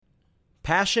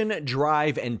Passion,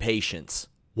 drive, and patience.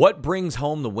 What brings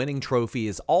home the winning trophy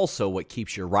is also what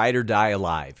keeps your ride or die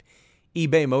alive.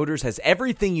 eBay Motors has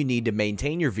everything you need to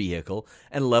maintain your vehicle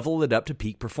and level it up to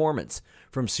peak performance.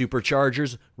 From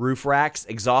superchargers, roof racks,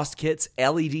 exhaust kits,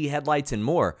 LED headlights, and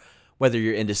more. Whether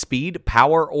you're into speed,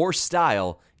 power, or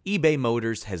style, eBay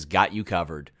Motors has got you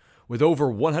covered. With over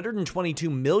 122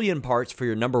 million parts for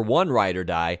your number one ride or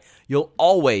die, you'll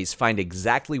always find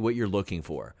exactly what you're looking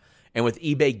for. And with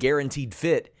eBay Guaranteed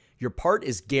Fit, your part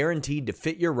is guaranteed to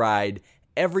fit your ride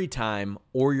every time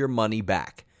or your money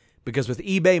back. Because with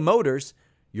eBay Motors,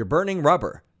 you're burning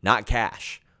rubber, not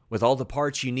cash. With all the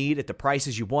parts you need at the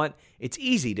prices you want, it's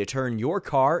easy to turn your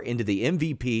car into the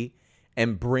MVP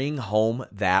and bring home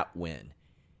that win.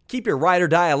 Keep your ride or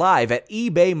die alive at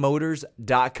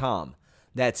ebaymotors.com.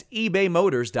 That's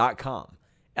ebaymotors.com.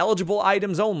 Eligible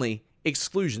items only.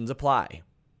 Exclusions apply.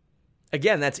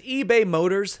 Again, that's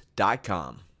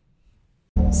ebaymotors.com.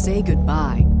 Say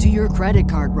goodbye to your credit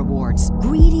card rewards.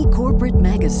 Greedy corporate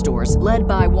mega stores, led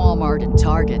by Walmart and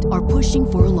Target, are pushing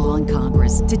for a law in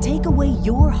Congress to take away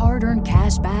your hard-earned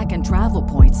cash back and travel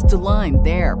points to line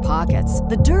their pockets.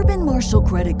 The Durbin-Marshall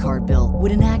credit card bill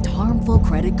would enact harmful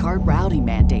credit card routing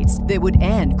mandates that would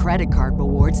end credit card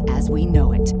rewards as we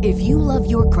know it. If you love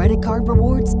your credit card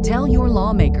rewards, tell your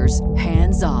lawmakers,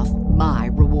 hands off my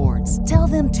rewards. Tell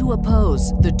them to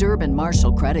oppose the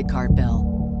Durbin-Marshall credit card bill.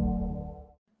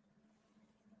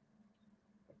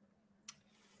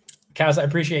 Kaz, I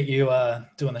appreciate you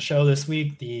doing the show this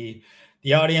week. The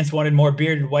audience wanted more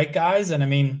bearded white guys, and I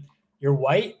mean, you're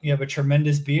white. You have a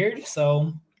tremendous beard,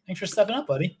 so thanks for stepping up,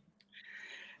 buddy.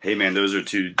 Hey, man, those are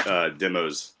two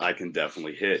demos I can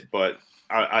definitely hit, but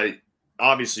I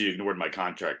obviously ignored my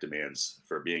contract demands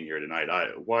for being here tonight.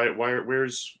 Why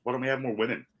don't we have more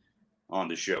women on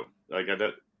the show? Like,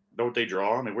 don't they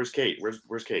draw? I mean, where's Kate?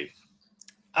 Where's Kate?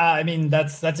 I mean,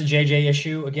 that's a JJ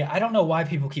issue. Again, I don't know why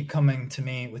people keep coming to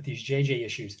me with these JJ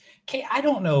issues. Kate, I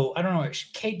don't know.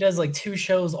 Kate does like 2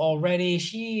 shows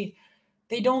already.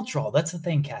 They don't draw. That's the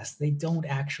thing, Cass. They don't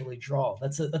actually draw.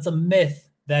 That's a myth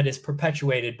that is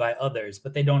perpetuated by others,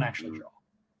 but they don't actually draw.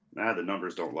 Nah, the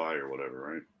numbers don't lie or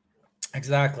whatever, right?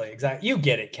 Exactly. You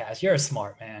get it, Cass. You're a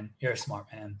smart man.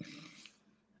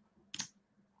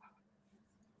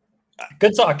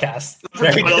 Good talk, Cass.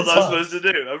 What else I was supposed to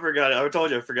do? I forgot. I told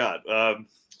you I forgot.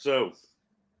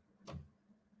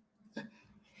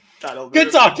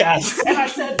 Good talk, Cass. And I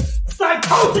said,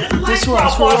 psychosis. This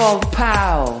one's for all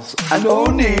pals. And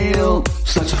O'Neill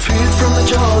starts a feed from the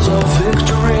jaws of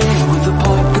victory with the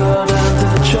pop gun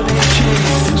and the chubby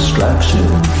cheese distraction.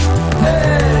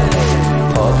 Hey,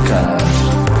 podcast.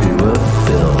 Pure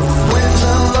filth. Wins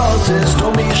and losses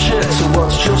don't mean shit. So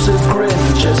what's Joseph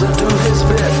Grinch as I do his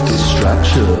bit?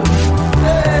 Distraction.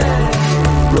 Hey,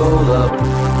 roll up.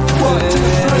 1, 2,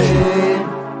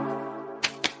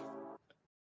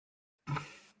 3.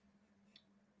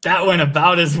 That went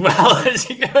about as well as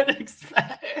you could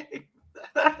expect.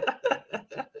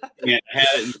 Yeah, I had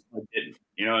it until I didn't.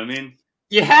 You know what I mean?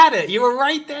 You had it. You were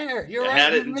right there. I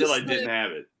had it until I didn't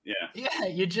have it. Yeah. Yeah,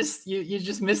 you just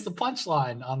missed the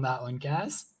punchline on that one,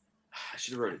 Cass. I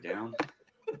should have wrote it down.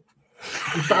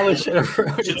 You probably should have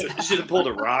wrote it down. Should have pulled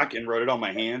a rock and wrote it on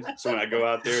my hand. So when I go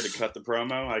out there to cut the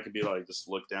promo, I could be like, just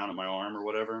look down at my arm or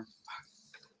whatever.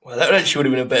 Well, that actually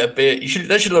would have been a better bit.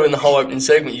 That should have been the whole opening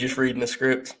segment. You just reading the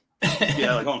script.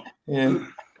 Yeah, like on. Yeah.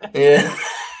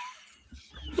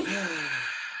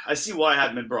 I see why I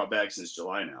haven't been brought back since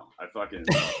July now. I fucking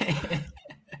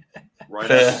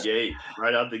right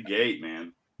out the gate,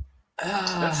 man.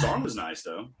 That song was nice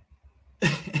though. I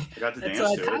got to dance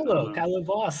to it. Kylo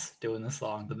Voss doing the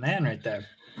song, the man right there.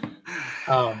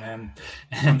 Oh man,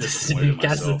 and this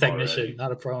Cass is a technician, already.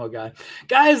 Not a promo guy.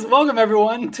 Guys, welcome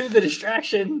everyone to The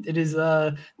Distraction. It is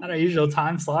not our usual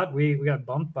time slot. We got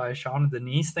bumped by Sean and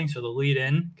Denise. Thanks for the lead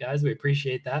in, guys. We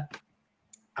appreciate that.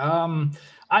 I'm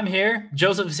here.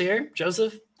 Joseph's here.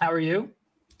 Joseph, how are you?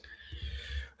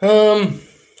 How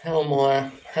am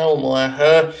I?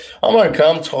 I'm okay.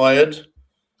 I'm tired.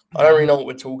 I don't really know what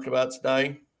we're talking about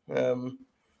today.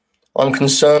 I'm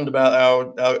concerned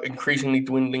about our increasingly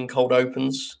dwindling cold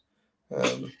opens.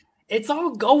 It's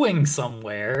all going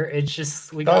somewhere. It's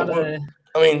just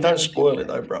don't spoil it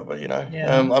though, brother. You know.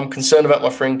 Yeah. I'm concerned about my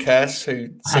friend Cass, who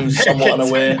seems somewhat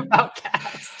unaware.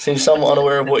 Seems somewhat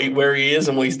unaware of where he is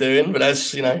and what he's doing, but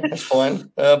that's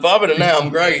fine. But other than that, I'm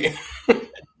great.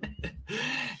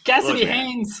 Cassidy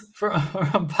Haynes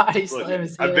from Body Slam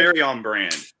is here. I'm very on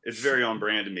brand. It's very on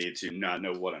brand to me to not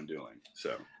know what I'm doing.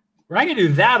 So we're not gonna do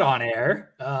that on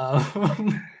air.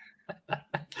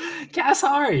 Cass,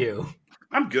 how are you?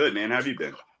 I'm good, man. How have you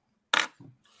been?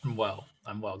 Well,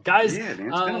 guys. Yeah,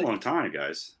 man, it's been a long time,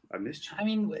 guys. I missed you. I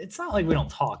mean, it's not like we don't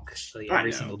talk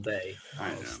every single day. I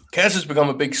know. Kaz has become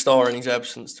a big star in his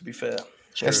absence. To be fair,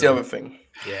 that's the other thing.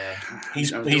 Yeah,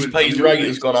 his rate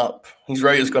has gone up. His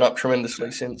rate has gone up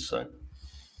tremendously since. So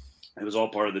it was all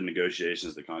part of the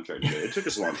negotiations, the contract. It took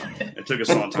us a long time. It took us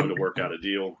a long time to work out a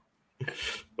deal,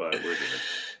 but we're good.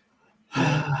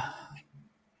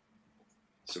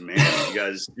 So, man, you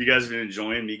guys have been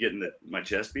enjoying me getting my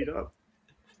chest beat up?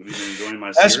 Have you been enjoying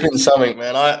my That's series? been something,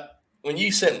 man. When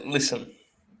you said, listen,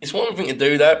 it's one thing to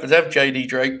do that, but to have JD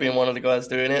Drake being one of the guys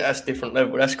doing it, that's a different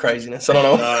level. That's craziness. I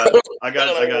don't know. I got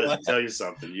to tell you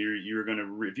something. You're going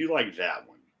to, if you like that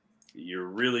one, you're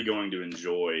really going to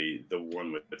enjoy the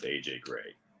one with AJ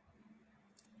Gray,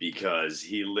 because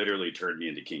he literally turned me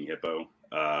into King Hippo.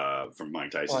 From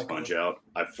Mike Tyson's Punch Out.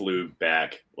 I flew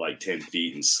back like 10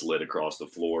 feet and slid across the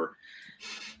floor.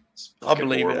 I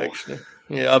believe it, actually.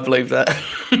 Yeah, I believe that.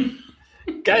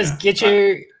 Guys, get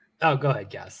your... Oh, go ahead,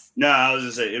 Gus. No, I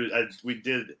was going to say, we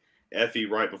did Effie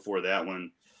right before that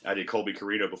one. I did Colby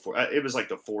Carrito before. It was like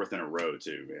the fourth in a row,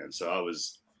 too, man. So I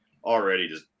was already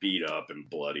just beat up and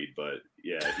bloodied. But,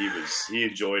 yeah, he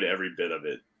enjoyed every bit of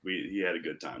it. He had a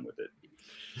good time with it.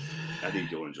 I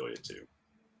think you'll enjoy it, too.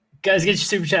 Guys, get your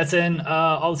super chats in.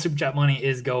 All the super chat money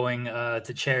is going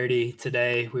to charity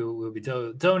today. We will be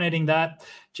donating that.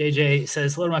 JJ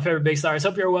says, hello to my favorite big stars.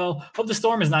 Hope you're well. Hope the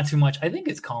storm is not too much. I think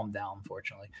it's calmed down,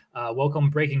 fortunately. Welcome,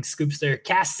 Breaking Scoopster.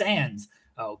 Cass Sands.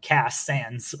 Oh, Cass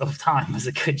Sands of Time was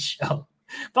a good show.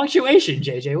 Punctuation,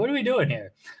 JJ. What are we doing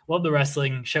here? Love the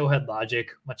wrestling. Showhead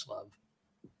logic. Much love.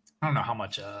 I don't know how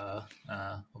much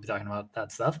we'll be talking about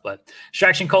that stuff, but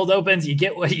Distraction cold opens. You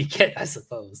get what you get, I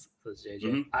suppose. Says JJ.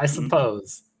 Mm-hmm. I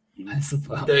suppose.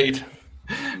 Indeed.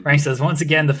 Frank says, once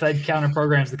again, the Fed counter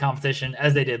programs the competition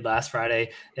as they did last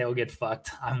Friday. They will get fucked.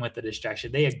 I'm with the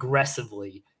Distraction. They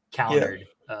aggressively countered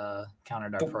our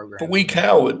program. But we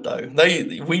cowered though.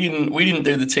 We didn't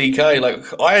do the TK. Like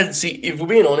if we're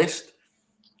being honest,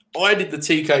 I did the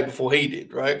TK before he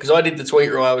did, right? Because I did the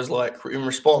tweet where I was like, in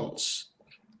response.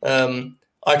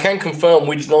 I can confirm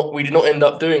we did not end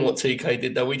up doing what TK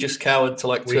did though. We just cowered to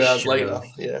like 2 hours later.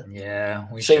 Yeah.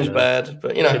 Seems bad,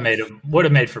 but would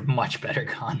have made for much better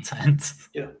content.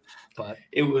 Yeah, but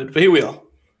it would. But here we are.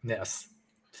 Yes.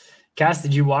 Cass,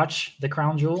 did you watch the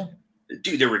Crown Jewel?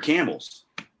 Dude, there were camels.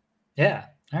 Yeah.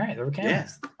 All right, there were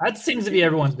camels. Yeah. That seems to be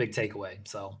everyone's big takeaway.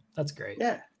 So that's great.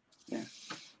 Yeah.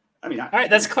 I mean, all right,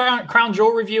 that's Crown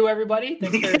Jewel review, everybody.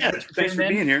 Thanks for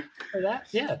being here. For that,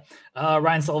 yeah.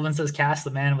 Ryan Sullivan says, "Cass, the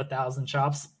man with 1,000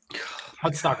 chops."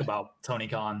 Let's talk about Tony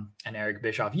Khan and Eric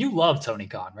Bischoff. You love Tony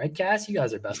Khan, right, Cass? You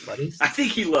guys are best buddies. I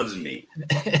think he loves me.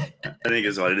 I think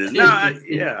is what it is.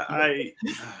 I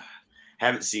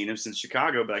haven't seen him since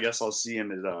Chicago, but I guess I'll see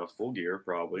him at Full Gear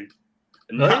probably.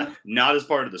 Not as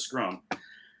part of the scrum.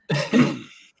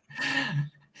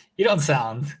 You don't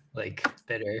sound like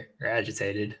bitter or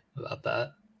agitated about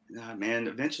that. Nah, man,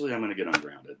 eventually I'm going to get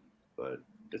ungrounded, but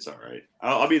it's all right.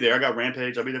 I'll be there. I got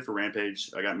Rampage. I'll be there for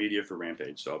Rampage. I got media for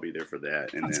Rampage, so I'll be there for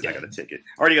that. And then I got a ticket.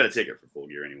 I already got a ticket for Full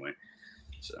Gear anyway,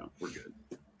 so we're good.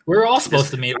 We're all supposed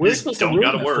to meet. We're supposed to room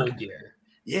at Full Gear.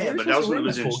 Yeah, but that was when it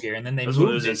was in Full Gear, and then they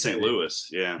moved in St. Louis.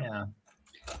 Yeah.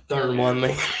 Don't remind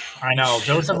me. I know.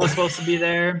 Joseph was supposed to be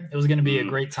there. It was going to be a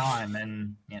great time,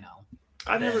 and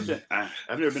I've never been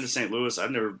to St. Louis.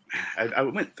 I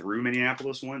went through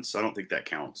Minneapolis once, so I don't think that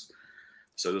counts.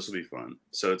 So this will be fun.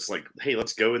 So it's like, hey,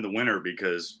 let's go in the winter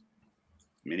because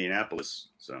Minneapolis.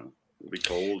 So it'll be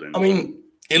cold. And I mean,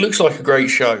 it looks like a great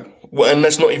show. And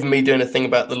that's not even me doing a thing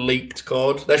about the leaked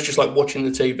card. That's just like watching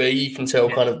the TV. You can tell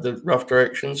kind of the rough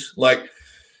directions. Like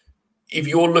if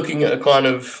you're looking at a kind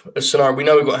of a scenario, we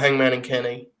know we've got Hangman and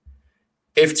Kenny.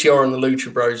 FTR and the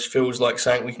Lucha Bros feels like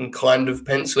something we can kind of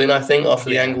pencil in, I think, after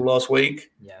the angle last week.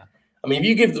 Yeah. I mean, if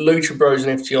you give the Lucha Bros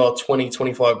and FTR 20,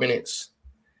 25 minutes,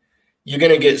 you're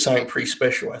going to get something pretty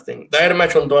special, I think. They had a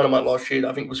match on Dynamite last year that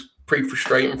I think was pretty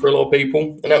frustrating for a lot of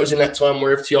people. And that was in that time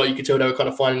where FTR, you could tell they were kind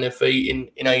of finding their feet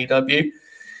in AEW.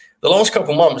 The last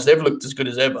couple of months, they've looked as good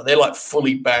as ever. They're like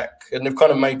fully back, and they've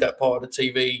kind of made that part of the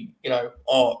TV,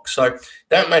 arc. So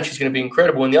that match is going to be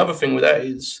incredible. And the other thing with that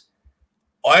is,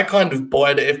 I kind of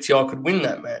buy that FTR could win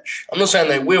that match. I'm not saying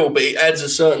they will, but it adds a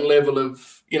certain level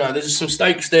of, there's some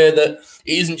stakes there that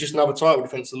it isn't just another title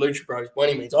defense to the Lucha Bros by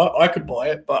any means. I could buy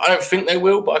it, but I don't think they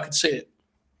will, but I could see it.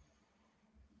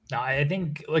 No, I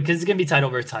think because it's gonna be title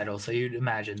versus title, so you'd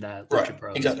imagine that Lucha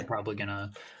Bros are probably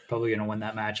gonna win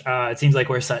that match. It seems like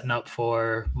we're setting up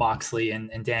for Moxley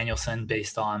and Danielson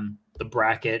based on the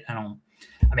bracket.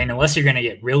 Unless you're gonna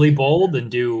get really bold and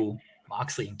do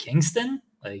Moxley and Kingston,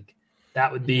 like. That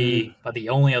would be the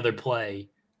only other play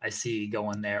I see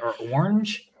going there, or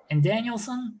Orange and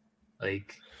Danielson.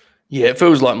 Like, yeah, it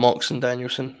feels like Mox and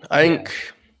Danielson. I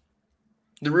think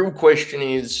the real question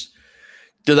is,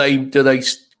 do they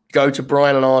go to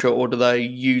Bryan and Archer, or do they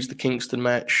use the Kingston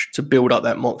match to build up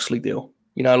that Moxley deal?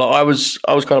 You know, like I was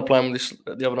kind of playing with this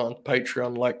the other night on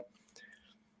Patreon, like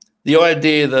the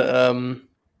idea that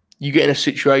you get in a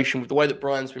situation with the way that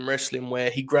Bryan's been wrestling, where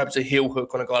he grabs a heel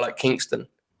hook on a guy like Kingston,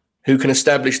 who can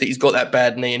establish that he's got that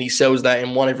bad knee, and he sells that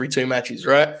in 1 every 2 matches,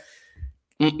 right?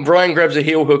 Bryan grabs a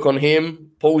heel hook on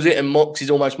him, pulls it, and Mox is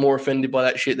almost more offended by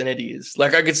that shit than Eddie is.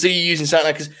 Like, I could see you using something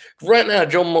like, because right now,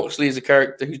 Jon Moxley is a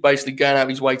character who's basically going out of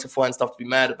his way to find stuff to be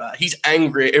mad about. He's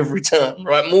angry at every turn,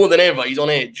 right? More than ever, he's on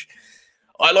edge.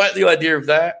 I like the idea of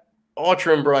that.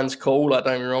 Archer and Bryan's cool, like,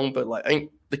 don't get me wrong, but like, I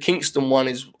think the Kingston one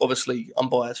is obviously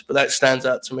unbiased, but that stands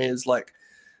out to me as like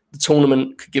the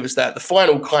tournament could give us that. The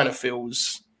final kind of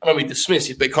feels, I don't mean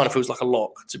dismissive, but it kind of feels like a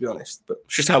lock, to be honest. But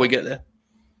it's just how we get there.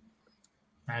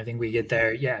 I think we get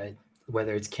there,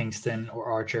 whether it's Kingston or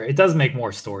Archer. It does make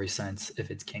more story sense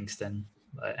if it's Kingston.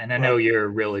 And I know you're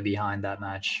really behind that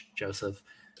match, Joseph.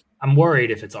 I'm worried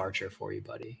if it's Archer for you,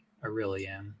 buddy. I really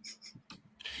am.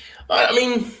 I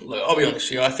mean, look, I'll be honest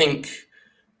with you. I think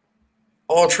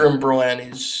Archer and Bryan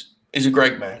is a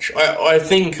great match. I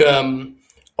think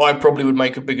I probably would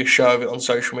make a bigger show of it on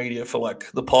social media for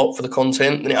like the pop, for the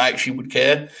content, than I actually would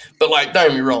care. But like, don't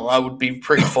get me wrong, I would be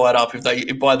pretty fired up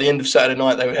if by the end of Saturday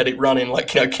night they had it running,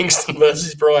 like, you know, Kingston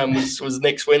versus Bryan was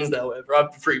next Wednesday or whatever.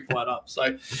 I'd be pretty fired up. So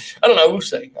I don't know, we'll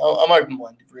see. I'm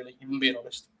open-minded, really, even being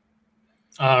honest.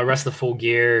 Rest of Full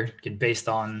Gear, based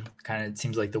on kind of, it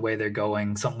seems like the way they're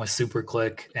going, something with Super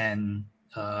Click and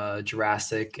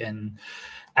Jurassic and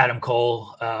Adam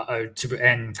Cole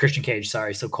and Christian Cage,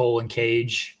 sorry. So Cole and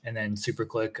Cage, and then Super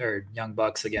Click or Young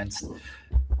Bucks against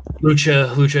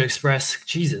Lucha Express.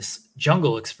 Jesus,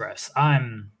 Jungle Express.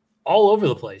 I'm all over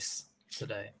the place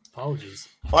today. Apologies.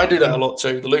 I do that a lot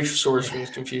too. The Luchasaurus thing is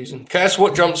confusing. Cass,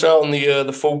 what jumps out on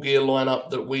the Full Gear lineup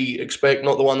that we expect?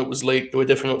 Not the one that was leaked. We're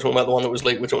definitely not talking about the one that was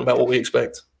leaked. We're talking about what we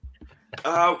expect.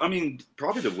 I mean,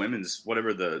 probably the women's,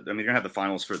 whatever the. I mean, you're gonna have the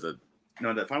finals for the.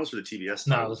 No, the finals for the TBS.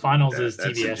 No, the finals is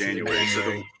that's TBS in January.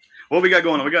 So, what we got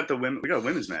going on? We got the women. We got a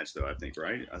women's match though. I think,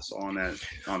 right? I saw on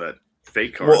that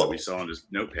fake card that we saw on this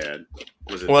notepad.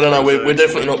 Was it? Well, I don't know. We're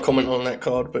definitely not commenting on that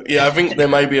card, but yeah, I think there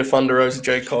may be a Thunder Rosa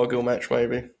Jade Cargill match,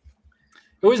 maybe.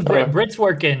 It was Britt's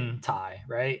working Ty,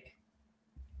 right?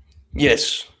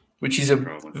 Yes, which is a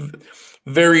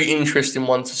very interesting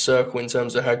one to circle in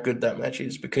terms of how good that match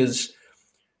is, because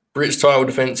Britt's title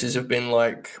defenses have been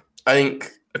like, I think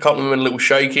a couple of them are a little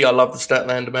shaky. I love the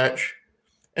Statlander match.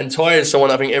 And Ty is someone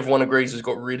I think everyone agrees has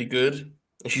got really good,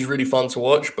 and she's really fun to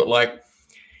watch. But like,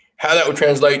 how that will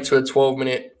translate to a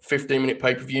 12-minute, 15-minute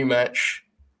pay-per-view match,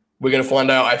 we're going to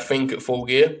find out, I think, at Full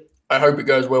Gear. I hope it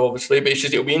goes well, obviously, but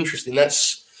it'll be interesting.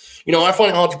 That's, you know, I find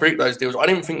it hard to predict those deals. I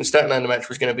didn't think the Statlander match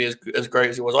was going to be as great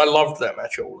as it was. I loved that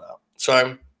match all out.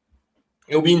 So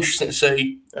it'll be interesting to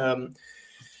see. Look,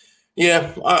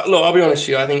 I'll be honest with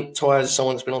you. I think Ty is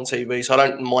someone that's been on TV, so I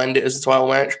don't mind it as a title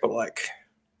match. But like,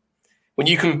 when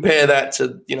you compare that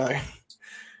to, you know,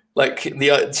 like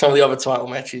some of the other title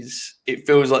matches, it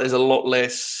feels like there's a lot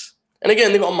less. And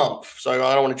again, they've got a month, so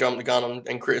I don't want to jump the gun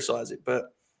and criticize it, but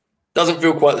it doesn't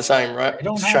feel quite the same, right?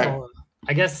 It's a shame.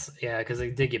 I guess, yeah, because they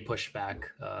did get pushed back.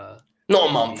 Not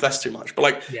a month, that's too much. But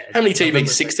like, how many TVs?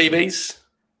 6 TVs?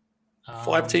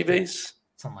 5 TVs?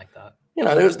 Something like that. You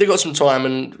know, they got some time,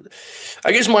 and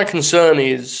I guess my concern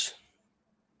is,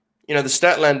 you know, the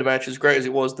Statlander match, as great as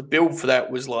it was, the build for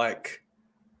that was like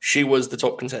she was the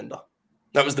top contender.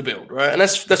 That was the build, right? And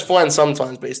that's fine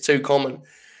sometimes, but it's too common.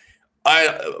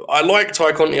 I like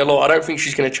Ty Conti a lot. I don't think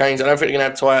she's going to change. I don't think they're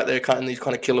going to have Ty out there cutting these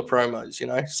kind of killer promos, you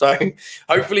know? So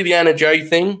hopefully the Anna Jay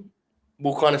thing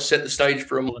will kind of set the stage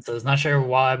for them. So I'm not sure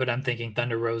why, but I'm thinking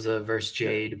Thunder Rosa versus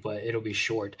Jade, but it'll be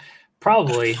short.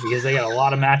 Probably because they got a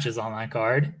lot of matches on that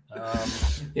card.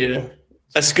 Yeah.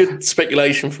 That's good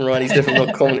speculation from Ryan. He's definitely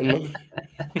not commenting.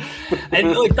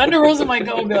 And like Thunder Rosa might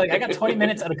go and be like, I got 20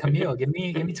 minutes out of Camille. Give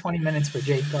me 20 minutes for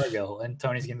Jade Cargill. And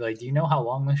Tony's gonna be like, do you know how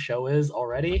long this show is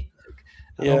already?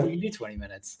 Like, we can do 20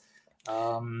 minutes.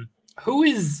 Who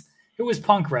is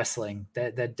Punk wrestling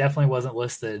that definitely wasn't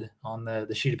listed on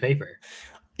the sheet of paper?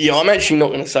 Yeah, I'm actually not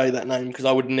going to say that name because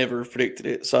I would never have predicted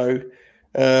it. So,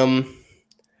 I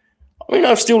mean,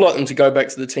 I'd still like them to go back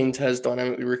to the Team Taz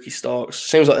dynamic with Ricky Starks.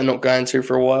 Seems like they're not going to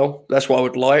for a while. That's what I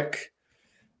would like.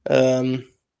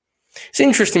 It's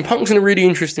interesting. Punk's in a really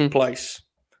interesting place.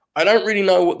 I don't really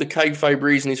know what the kayfabe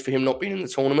reason is for him not being in the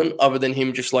tournament, other than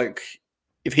him just like,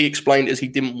 if he explained it as he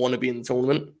didn't want to be in the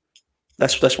tournament,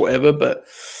 that's whatever. But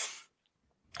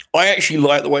I actually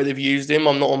like the way they've used him.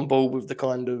 I'm not on board with the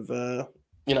kind of, the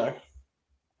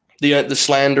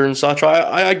slander and such.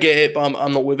 I get it, but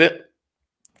I'm not with it.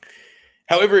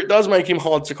 However, it does make him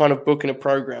hard to kind of book in a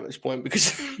program at this point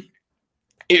because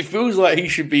it feels like he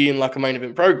should be in like a main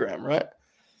event program, right?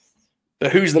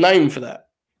 But who's the name for that?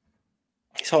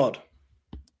 It's hard.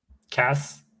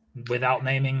 Cass, without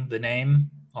naming the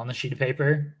name on the sheet of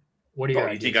paper, what do you?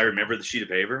 You think I remember the sheet of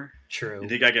paper? True. You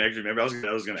think I can actually remember?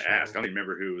 I was going to ask. I don't even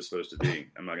remember who it was supposed to be.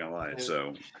 I'm not going to lie.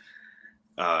 So,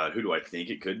 who do I think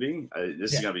it could be?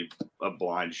 This is going to be a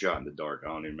blind shot in the dark. I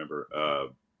don't even remember.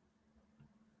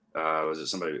 Was it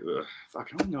somebody?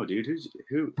 Fuck, I don't know, dude.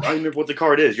 Who? I don't remember what the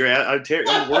card is.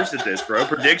 I'm worse at this, bro.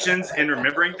 Predictions and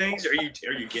remembering things. Are you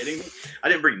kidding me? I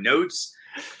didn't bring notes.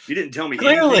 You didn't tell me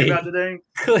anything about today.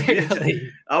 Clearly.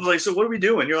 I was like, so what are we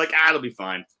doing? You're like, it'll be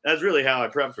fine. That's really how I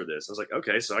prep for this. I was like,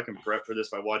 okay, so I can prep for this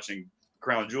by watching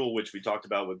Crown Jewel, which we talked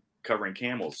about with covering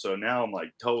camels. So now I'm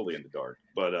like totally in the dark.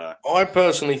 But I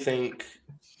personally think,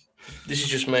 this is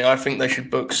just me, I think they should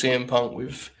book CM Punk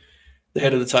with the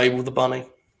head of the table, the bunny.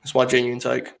 That's my genuine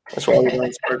take. That's why I would run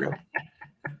this program.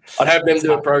 I'd have them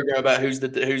do a program about who's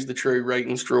the true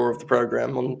ratings drawer of the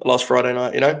program on last Friday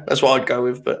night. That's what I'd go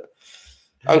with. But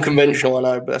unconventional, I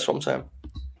know, but that's what I'm saying.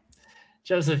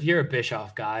 Joseph, you're a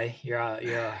Bischoff guy. You're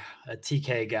a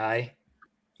TK guy.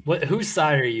 Whose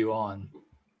side are you on?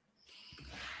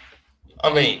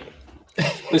 I mean,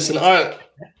 listen,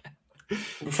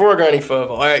 before I go any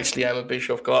further, I actually am a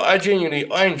Bischoff guy.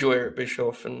 I enjoy Eric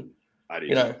Bischoff, and I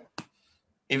do.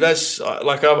 If that's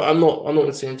like, I'm not going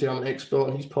to say I'm an expert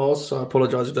on his past, so I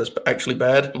apologize if that's actually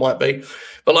bad. It might be,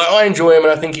 but like, I enjoy him,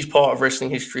 and I think his part of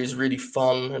wrestling history is really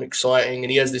fun and exciting. And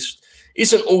he has this.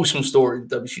 It's an awesome story,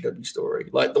 the WCW story.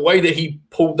 Like the way that he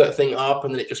pulled that thing up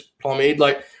and then it just plummeted.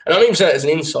 Like, and I don't even say that as an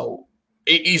insult.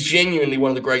 It is genuinely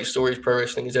one of the great stories pro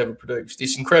wrestling has ever produced.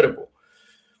 It's incredible.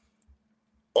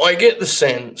 I get the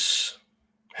sense,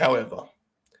 however,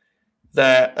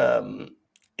 that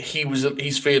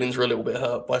his feelings were a little bit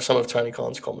hurt by some of Tony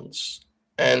Khan's comments.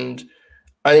 And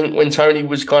I think when Tony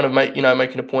was kind of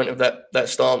making a point of that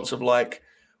stance of like,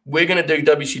 we're going to do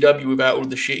WCW without all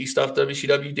the shitty stuff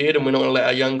WCW did, and we're not going to let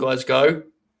our young guys go.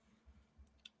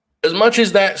 As much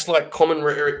as that's like common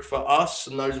rhetoric for us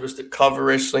and those of us that cover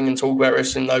wrestling and talk about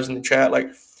wrestling, those in the chat, like,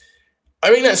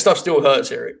 I think that stuff still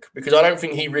hurts Eric because I don't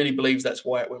think he really believes that's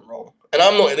why it went wrong. And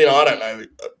I'm not, I don't know,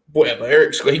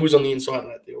 whatever. He was on the inside of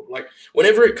that deal. Like,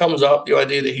 whenever it comes up, the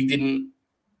idea that he didn't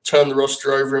turn the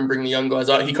roster over and bring the young guys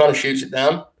out, he kind of shoots it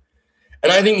down.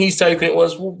 And I think he's taken it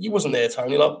was, well, you wasn't there,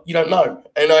 Tony. Like, you don't know.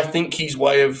 And I think his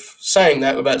way of saying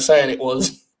that without saying it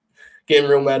was getting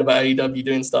real mad about AEW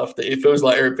doing stuff that it feels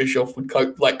like Eric Bischoff would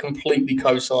completely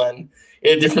co-sign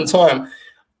in a different time.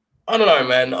 I don't know,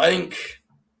 man. I think,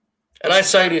 and I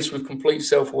say this with complete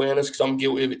self-awareness because I'm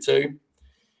guilty of it too.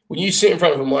 When you sit in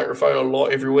front of a microphone a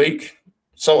lot every week,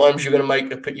 sometimes you're going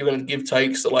to give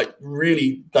takes that like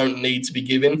really don't need to be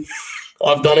given.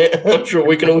 I've done it. I'm sure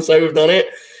we can all say we've done it.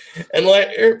 And like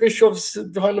Eric Bischoff's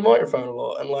behind the microphone a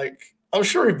lot, and like I'm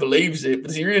sure he believes it, but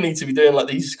does he really need to be doing like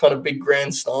these kind of big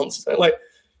grand stances? Like,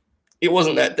 it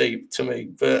wasn't that deep to me,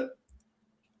 but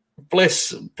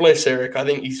bless Eric. I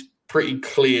think he's pretty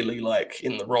clearly like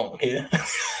in the wrong here.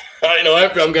 I know.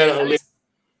 I'm going on a list.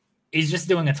 He's just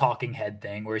doing a talking head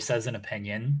thing where he says an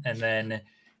opinion and then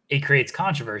it creates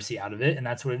controversy out of it, and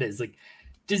that's what it is. Like,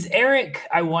 does Eric?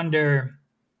 I wonder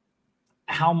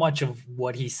how much of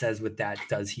what he says with that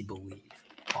does he believe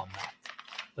on that?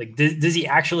 Like, does he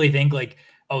actually think like,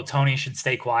 oh, Tony should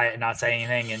stay quiet and not say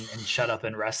anything and shut up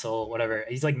and wrestle, whatever?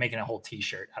 He's like making a whole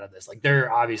t-shirt out of this. Like,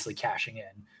 they're obviously cashing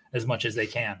in as much as they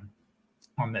can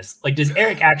on this. Like, does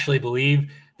Eric actually believe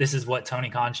this is what Tony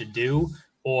Khan should do?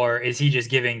 Or is he just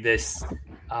giving this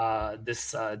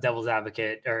devil's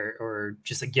advocate or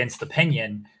just against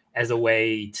opinion as a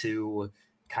way to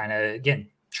kind of, again,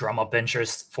 drum up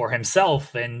interest for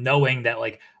himself and knowing that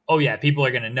like, oh yeah, people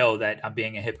are going to know that I'm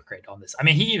being a hypocrite on this. I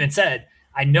mean, he even said,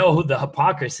 I know the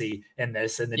hypocrisy in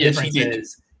this. And the difference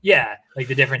is, like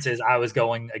the difference is I was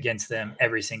going against them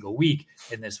every single week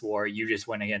in this war. You just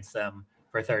went against them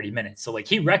for 30 minutes. So like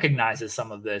he recognizes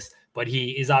some of this, but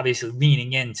he is obviously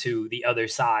leaning into the other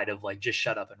side of like, just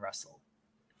shut up and wrestle.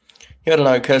 Yeah, I don't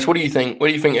know, Curse. What do you think? What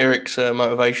do you think Eric's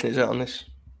motivation is out on this?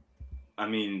 I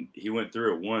mean, he went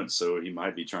through it once, so he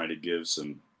might be trying to give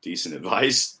some decent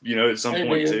advice, at some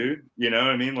point too. You know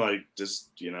what I mean? Like,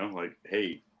 just, like,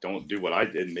 hey, don't do what I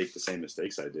did and make the same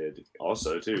mistakes I did.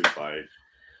 Also, too, by,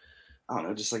 I don't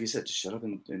know, just like you said, just shut up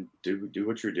and do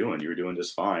what you're doing. You're doing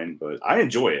just fine. But I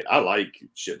enjoy it. I like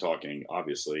shit talking,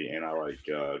 obviously, and I like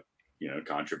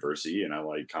controversy, and I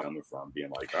like coming from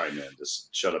being like, all right, man,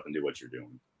 just shut up and do what you're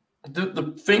doing.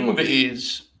 The thing with it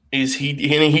is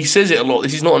he says it a lot.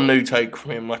 This is not a new take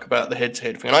from him, like about the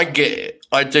head-to-head thing. And I get it.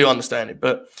 I do understand it.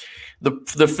 But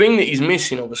the thing that he's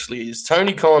missing, obviously, is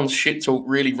Tony Khan's shit talk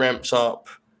really ramps up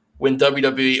when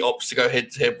WWE opts to go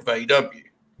head-to-head with AEW.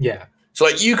 Yeah. So,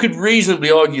 like, you could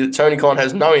reasonably argue that Tony Khan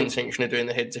has no intention of doing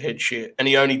the head-to-head shit, and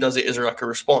he only does it as like a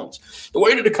response. The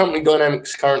way that the company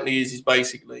dynamics currently is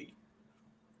basically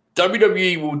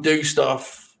WWE will do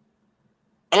stuff.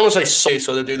 I don't want to say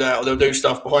so they'll do that, or they'll do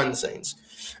stuff behind the scenes.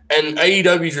 And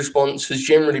AEW's response has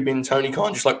generally been Tony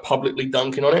Khan just like publicly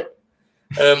dunking on it.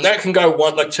 That can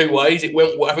go two ways. It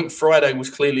went. I think Friday was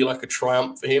clearly like a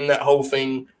triumph for him. That whole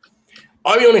thing.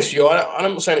 I'll be honest with you.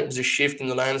 I'm not saying it was a shift in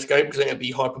the landscape because it'd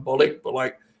be hyperbolic, but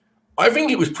like I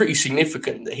think it was pretty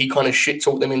significant that he kind of shit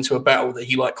talked them into a battle that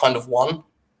he like kind of won.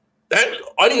 That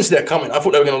I didn't see that coming. I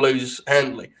thought they were going to lose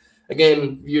handily.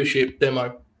 Again, viewership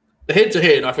demo. The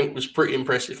head-to-head, I think, was pretty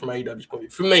impressive from AEW's point of view.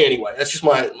 For me, anyway. That's just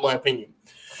my opinion.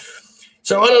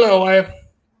 So, I don't know.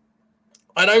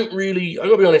 I don't really... I've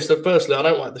got to be honest. Firstly, I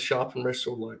don't like the sharp and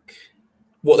wrestle. Like,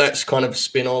 what that's kind of a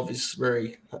spin of is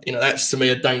very... that's, to me,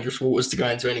 a dangerous waters to go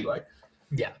into anyway.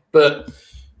 Yeah. But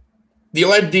the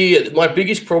idea... My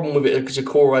biggest problem with it as a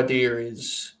core idea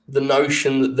is the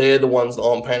notion that they're the ones that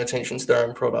aren't paying attention to their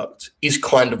own product is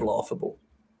kind of laughable.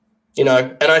 And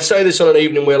I say this on an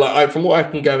evening where, like, from what I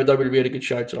can gather, WWE had a good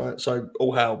show tonight, so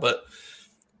all hail. But,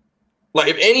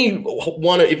 like,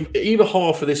 if either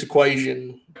half of this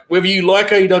equation, whether you like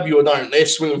AEW or don't, they're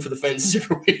swinging for the fences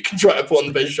every week and trying to put on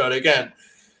the best show they can.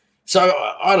 So,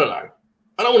 I don't know.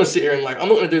 I don't want to sit here and, like, I'm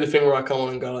not going to do the thing where I come on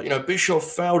and go, like, Bischoff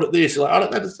failed at this.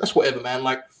 Like, that's whatever, man.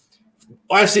 Like,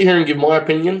 I sit here and give my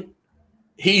opinion.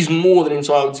 He's more than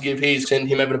entitled to give his, and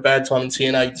him having a bad time in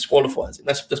TNA disqualifies him.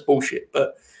 That's bullshit.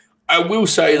 But I will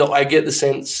say that I get the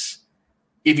sense,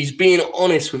 if he's being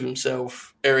honest with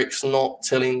himself, Eric's not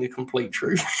telling the complete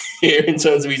truth here in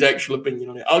terms of his actual opinion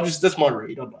on it. That's my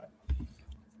read. I don't know.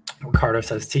 Ricardo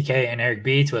says TK and Eric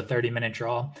B to a 30-minute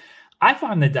draw. I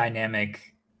find the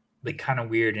dynamic like kind of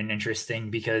weird and interesting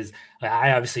because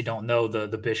I obviously don't know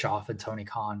the Bischoff and Tony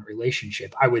Khan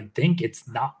relationship. I would think it's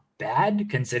not bad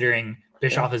considering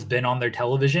Bischoff has been on their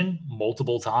television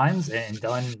multiple times and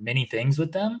done many things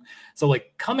with them. So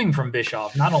like coming from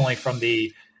Bischoff, not only from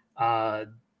the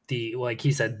like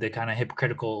he said, the kind of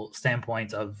hypocritical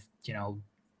standpoint of,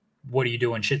 what are you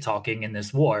doing shit talking in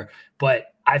this war?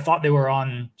 But I thought they were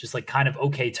on just like kind of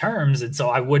okay terms. And so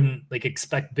I wouldn't like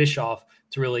expect Bischoff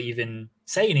to really even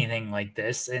say anything like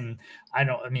this. And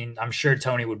I'm sure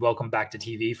Tony would welcome back to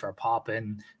TV for a pop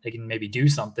and they can maybe do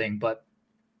something, but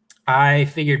I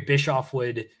figured Bischoff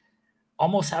would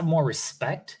almost have more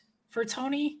respect for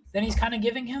Tony than he's kind of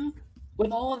giving him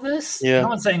with all of this. Yeah. I'm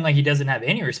not saying like he doesn't have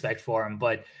any respect for him,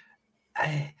 but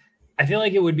I feel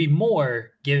like it would be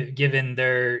more given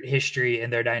their history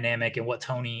and their dynamic and what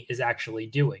Tony is actually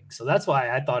doing. So that's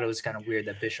why I thought it was kind of weird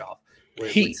that Bischoff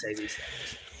would say these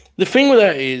things. The thing with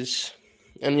that is,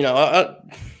 and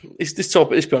it's this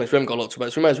topic, let's be honest, we haven't got a lot to talk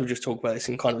about, so we may as well just talk about this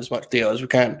in kind of as much detail as we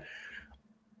can.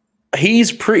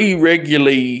 He's pretty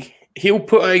regularly, he'll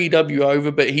put AEW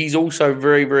over, but he's also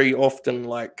very, very often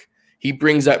like, he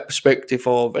brings that perspective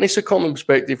of, and it's a common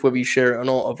perspective whether you share it or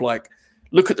not, of like,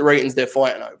 look at the ratings they're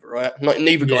fighting over, right?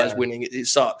 Neither guy's winning. It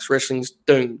sucks. Wrestling's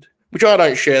doomed, which I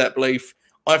don't share that belief.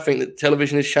 I think that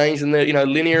television has changed and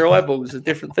linear eyeballs is a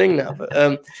different thing now. But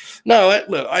I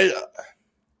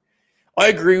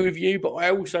agree with you, but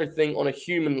I also think on a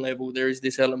human level, there is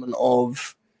this element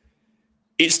of,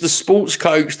 it's the sports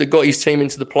coach that got his team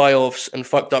into the playoffs and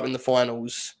fucked up in the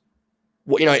finals.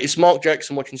 It's Mark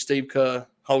Jackson watching Steve Kerr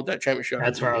hold that championship.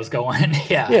 That's where I was going.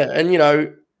 Yeah. Yeah.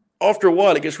 And, after a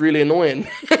while, it gets really annoying,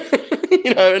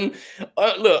 and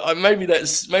maybe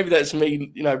that's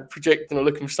me, projecting or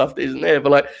looking for stuff that isn't there.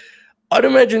 But like, I'd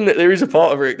imagine that there is a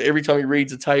part of Eric that every time he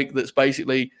reads a take that's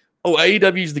basically,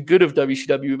 AEW is the good of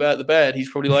WCW without the bad. He's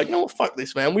probably like, what, fuck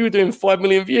this, man. We were doing 5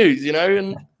 million views, and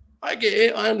I get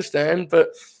it. I understand. But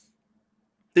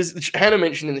there's Hannah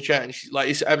mentioned in the chat, and she's like,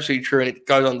 it's absolutely true. And it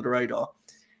goes under the radar.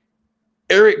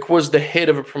 Eric was the head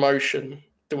of a promotion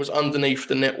that was underneath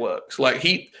the networks. Like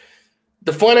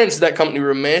the finances of that company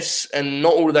were a mess, and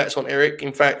not all of that's on Eric.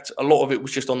 In fact, a lot of it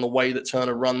was just on the way that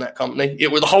Turner run that company.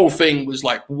 The whole thing was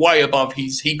like way above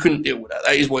he couldn't deal with that.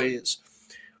 That is what it is.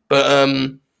 But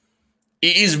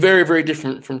it is very, very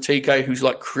different from TK, who's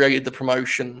like created the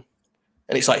promotion,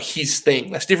 and it's like his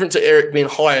thing. That's different to Eric being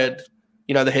hired,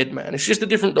 the head man. It's just a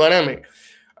different dynamic.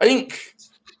 I think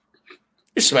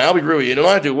Listen, man, I'll be real with you. In an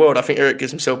ideal world, I think Eric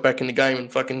gets himself back in the game and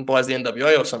fucking buys the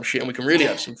NWA or some shit, and we can really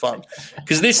have some fun.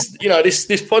 Because this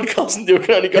podcast deal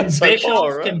can only go so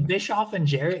far, right? Can Bischoff and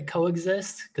Jarrett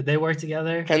coexist? Could they work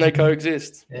together? Can they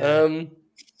coexist? Yeah.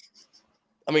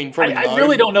 I mean, probably. I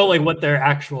really don't know like what their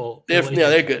actual. They're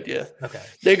good. Yeah, okay,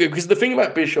 they're good because the thing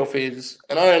about Bischoff is,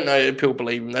 and I don't know if people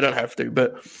believe him, they don't have to,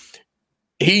 but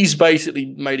he's basically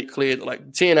made it clear that like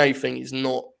the TNA thing is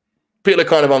not. People are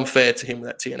kind of unfair to him with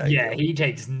that TNA. Yeah, deal. he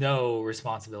takes no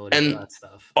responsibility for that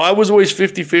stuff. I was always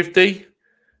 50-50.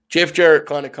 Jeff Jarrett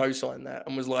kind of co-signed that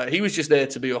and was like, he was just there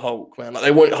to be a Hulk, man.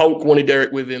 Like Hulk wanted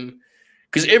Eric with him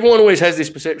because everyone always has this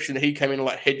perception that he came in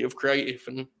like head of creative,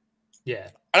 and yeah,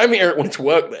 I don't think Eric wanted to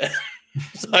work there.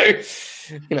 So,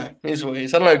 here's what it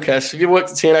is. I don't know, Cass. Have you worked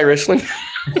at TNA Wrestling?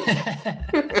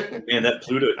 Man, that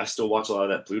Pluto, I still watch a lot of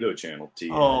that Pluto channel TV.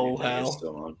 Oh, wow.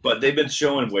 Still on. But they've been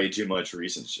showing way too much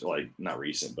recent, like, not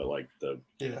recent, but like the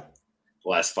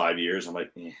last 5 years. I'm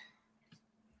like,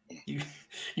 You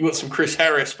want some Chris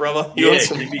Harris, brother?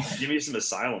 Give me some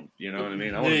Asylum. You know what I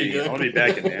mean? I want to be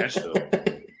back in Nashville.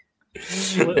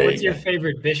 What's your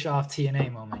favorite Bischoff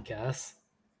TNA moment, Cass?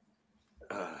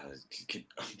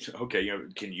 Okay,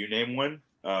 can you name one?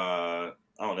 I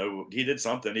don't know. He did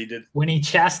something. He did when he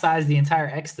chastised the entire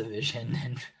X division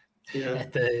and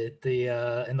at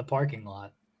the in the parking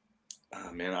lot.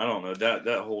 Man, I don't know.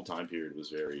 That whole time period was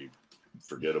very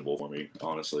forgettable for me,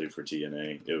 honestly. For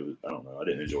TNA, it was. I don't know. I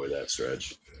didn't enjoy that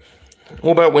stretch.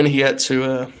 What about when he had to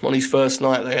on his first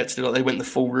night? They had to do like they went the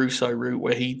full Russo route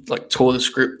where he like tore the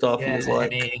script up and was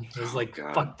like,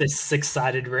 "Fuck this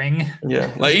 6-sided ring."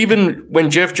 Yeah, like even when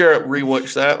Jeff Jarrett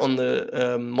rewatched that on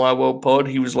the My World pod,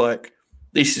 he was like,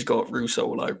 "This has got Russo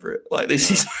all over it. Like this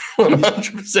is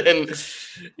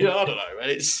 100%." I don't know, man.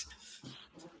 It's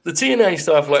the TNA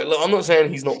stuff. Like, look, I'm not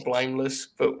saying he's not blameless,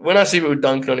 but when I see people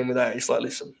dunking on him with that, it's like,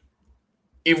 listen.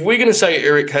 If we're going to say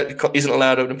Eric isn't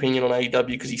allowed to have an opinion on AEW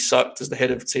because he sucked as the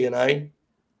head of TNA,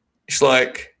 it's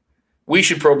like we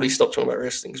should probably stop talking about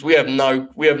wrestling because we have no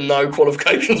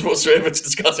qualifications whatsoever to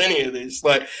discuss any of this.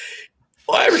 Like,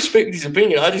 I respect his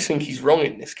opinion. I just think he's wrong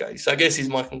in this case. I guess is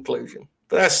my conclusion.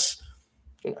 But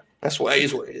that's what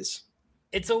it is.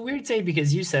 It's a weird take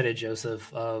because you said it,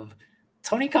 Joseph. Of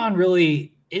Tony Khan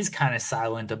really is kind of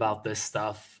silent about this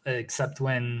stuff, except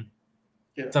when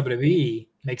WWE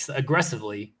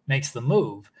aggressively makes the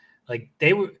move. Like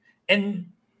they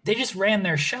just ran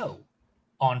their show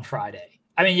on Friday.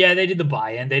 I mean, yeah, they did the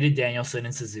buy-in, they did Danielson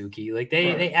and Suzuki. Like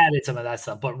they added some of that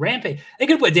stuff, but Rampage, they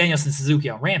could have put Danielson and Suzuki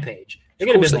on Rampage. They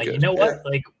could have been like, you know what?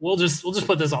 Like we'll just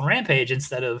put this on Rampage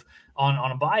instead of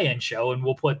on a buy-in show, and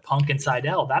we'll put Punk and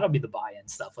Seidel. That'll be the buy-in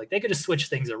stuff. Like they could have switched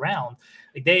things around.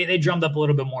 Like they drummed up a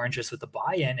little bit more interest with the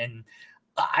buy-in, and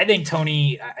I think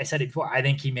Tony, I said it before, I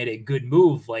think he made a good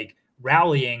move, like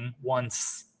rallying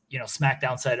once,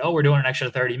 SmackDown said, oh, we're doing an extra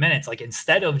 30 minutes. Like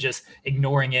instead of just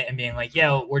ignoring it and being like,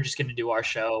 yeah, we're just going to do our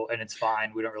show and it's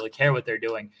fine. We don't really care what they're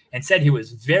doing. Instead, he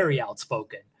was very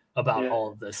outspoken about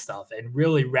all of this stuff and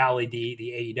really rallied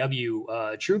the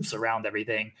AEW troops around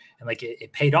everything. And like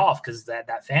it paid off because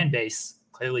that fan base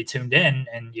clearly tuned in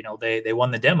and, they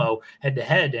won the demo head to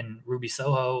head, and Ruby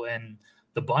Soho and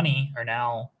the Bunny are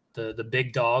now the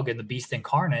big dog and the beast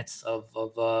incarnates of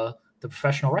the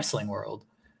professional wrestling world.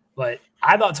 But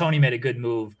I thought Tony made a good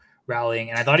move rallying,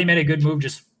 and I thought he made a good move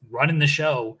just running the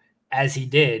show as he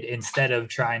did instead of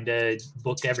trying to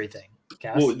book everything.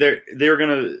 Cass? Well,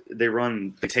 they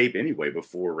run the tape anyway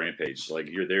before Rampage. Like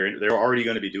they're already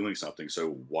going to be doing something,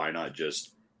 so why not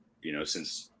just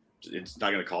since it's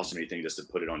not going to cost them anything just to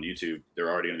put it on YouTube, they're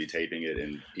already going to be taping it,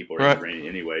 and people are training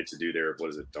anyway to do their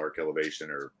Dark Elevation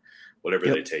or whatever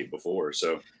they taped before.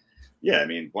 So, yeah, I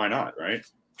mean, why not, right?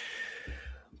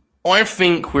 I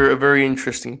think we're at a very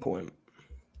interesting point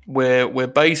where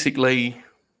basically,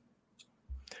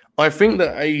 I think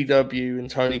that AEW and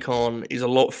Tony Khan is a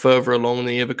lot further along than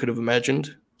he ever could have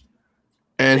imagined.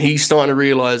 And he's starting to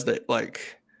realize that,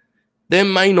 like, there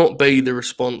may not be the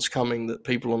response coming that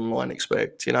people online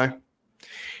expect,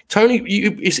 Tony,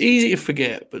 it's easy to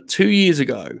forget, but 2 years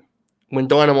ago, when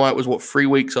Dynamite was, 3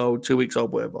 weeks old, 2 weeks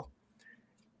old, whatever,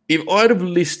 if I'd have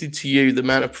listed to you the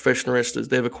amount of professional wrestlers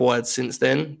they've acquired since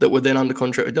then that were then under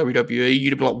contract with WWE,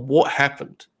 you'd have been like, what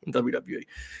happened in WWE?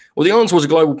 Well, the answer was a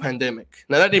global pandemic.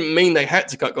 Now, that didn't mean they had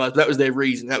to cut guys, but that was their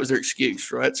reason. That was their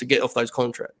excuse, right, to get off those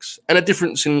contracts. And a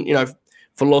difference in,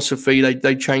 philosophy,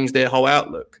 they changed their whole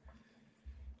outlook.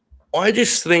 I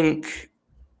just think,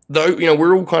 though,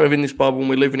 we're all kind of in this bubble and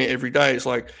we're living it every day. It's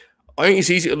like, I think it's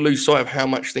easy to lose sight of how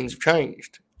much things have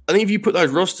changed. I think if you put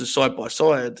those rosters side by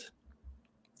side,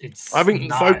 I think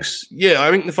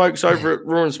the folks over at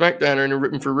Raw and SmackDown are in a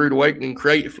ripping for a rude awakening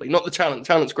creatively. Not the talent.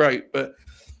 Talent's great, but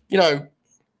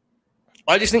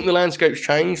I just think the landscape's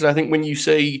changed. And I think when you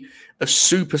see a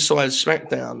supersized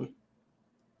SmackDown,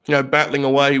 battling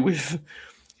away with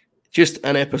just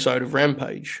an episode of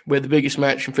Rampage, where the biggest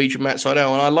match featured Matt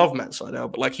Sydal, and I love Matt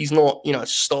Sydal, but he's not, a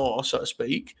star, so to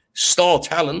speak. Star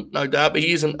talent, no doubt, but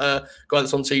he isn't a guy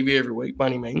that's on TV every week by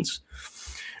any means.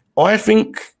 I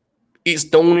think it's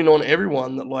dawning on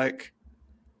everyone that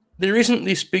there isn't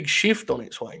this big shift on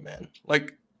its way, man.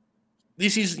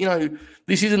 This is,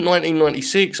 this isn't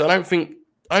 1996. I don't think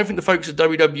the folks at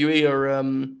WWE are.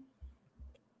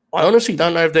 I honestly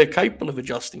don't know if they're capable of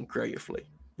adjusting creatively.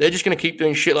 They're just going to keep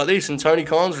doing shit like this. And Tony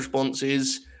Khan's response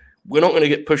is, "We're not going to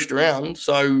get pushed around."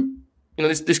 So,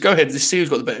 this go ahead. This Seal's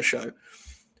got the better show.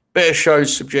 Better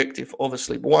show's subjective,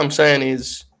 obviously. But what I'm saying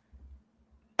is,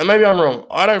 and maybe I'm wrong,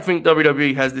 I don't think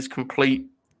WWE has this complete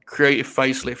creative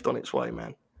facelift on its way,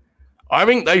 man. I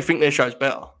think they think their show's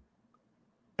better.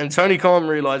 And Tony Khan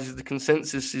realizes the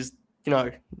consensus is,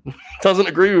 doesn't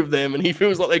agree with them, and he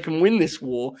feels like they can win this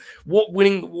war. What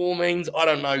winning the war means, I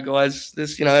don't know, guys.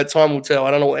 This, time will tell.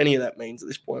 I don't know what any of that means at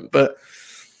this point. But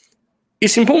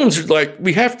it's important to,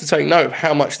 we have to take note of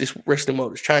how much this wrestling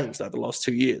world has changed over the last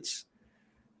 2 years.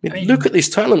 Look at this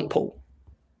talent pool.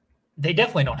 They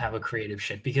definitely don't have a creative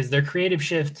shift, because their creative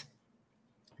shift,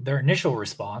 their initial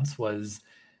response was,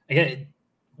 again,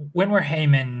 when were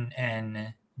Heyman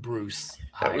and Bruce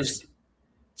hired?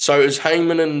 So it was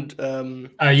Heyman and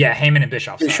Heyman and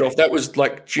Bischoff. Bischoff. That was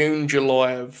June,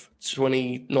 July of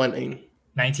 2019.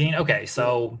 19? Okay,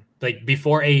 so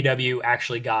before AEW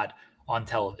actually got on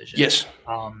television. Yes.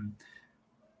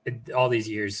 All these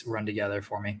years run together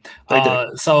for me.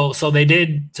 So they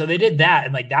did that,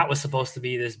 and that was supposed to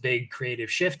be this big creative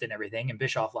shift and everything. And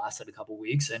Bischoff lasted a couple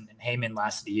weeks, and Heyman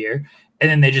lasted a year, and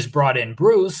then they just brought in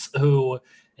Bruce, who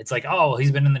it's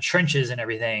he's been in the trenches and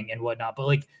everything and whatnot.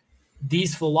 But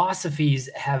these philosophies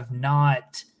have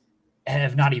not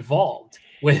evolved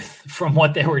from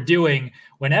what they were doing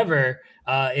whenever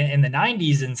in the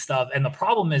 90s and stuff. And the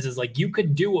problem is you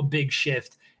could do a big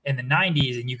shift in the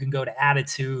 90s, and you can go to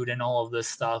Attitude and all of this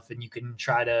stuff, and you can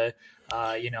try to,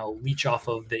 leech off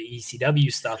of the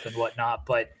ECW stuff and whatnot.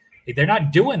 But they're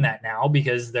not doing that now,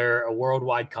 because they're a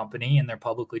worldwide company and they're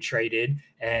publicly traded,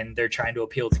 and they're trying to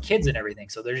appeal to kids and everything.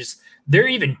 So they're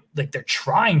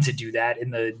trying to do that in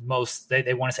the most,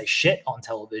 they want to say shit on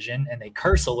television, and they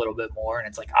curse a little bit more. And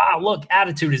it's look,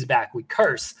 Attitude is back. We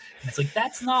curse. And it's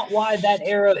that's not why that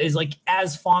era is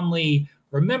as fondly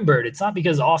remembered. It's not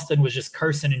because Austin was just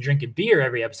cursing and drinking beer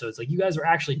every episode. It's you guys were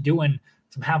actually doing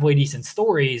some halfway decent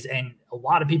stories, and a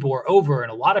lot of people were over,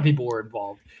 and a lot of people were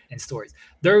involved in stories.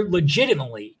 They're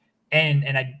legitimately, and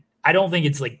I don't think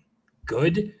it's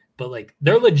good, but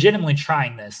they're legitimately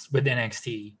trying this with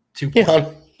NXT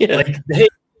 2.0. Yeah.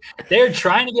 They're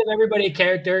trying to give everybody a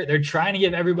character. They're trying to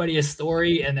give everybody a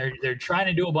story, and they're trying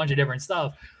to do a bunch of different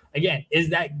stuff. Again, is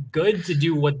that good to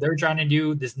do what they're trying to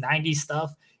do, this 90s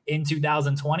stuff, in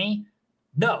 2020?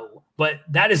 No, but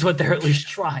that is what they're at least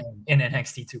trying in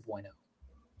NXT 2.0.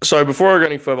 So before I go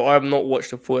any further, I have not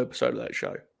watched a full episode of that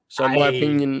show. So my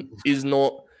opinion is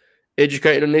not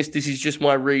educated on this. This is just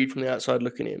my read from the outside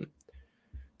looking in.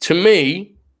 To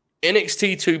me,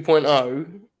 NXT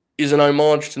 2.0 is an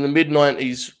homage to the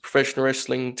mid-90s professional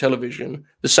wrestling television,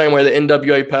 the same way that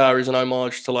NWA Power is an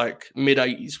homage to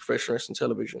mid-80s professional wrestling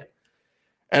television.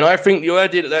 And I think the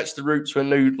idea that that's the roots to a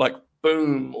new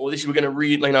boom, or this is we're going to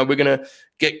we're going to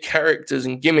get characters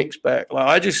and gimmicks back.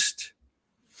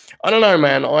 I don't know,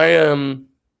 man.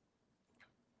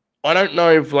 I don't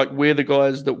know if we're the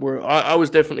guys that were. I was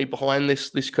definitely behind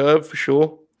this curve for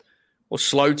sure, or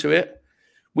slow to it.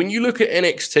 When you look at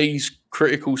NXT's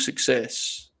critical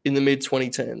success in the mid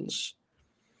 2010s,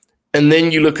 and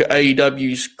then you look at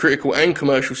AEW's critical and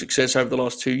commercial success over the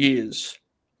last 2 years,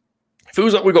 it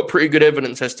feels like we've got pretty good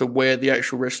evidence as to where the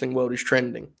actual wrestling world is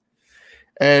trending.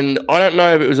 And I don't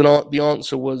know if it was the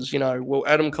answer was,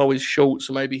 Adam Cole is short,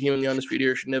 so maybe him and the Undisputed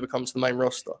Era should never come to the main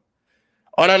roster.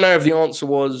 I don't know if the answer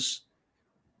was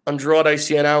Andrade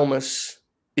Cien Almas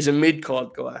is a mid-card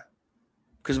guy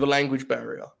because of a language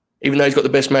barrier, even though he's got the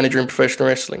best manager in professional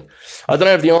wrestling. I don't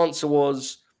know if the answer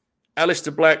was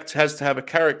Aleister Black has to have a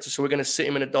character, so we're going to sit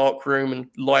him in a dark room and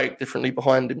light differently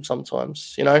behind him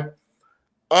sometimes,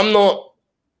 I'm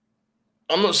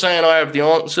not saying I have the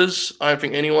answers. I don't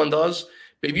think anyone does.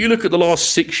 But if you look at the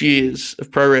last 6 years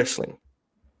of pro wrestling,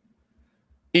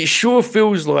 it sure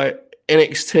feels like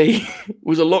NXT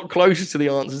was a lot closer to the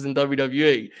answers than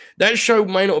WWE. That show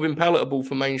may not have been palatable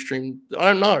for mainstream. I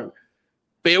don't know.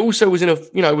 But it also was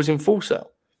was in full sale.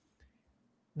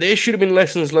 there should have been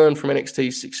lessons learned from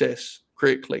NXT's success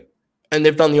critically, and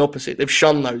they've done the opposite. They've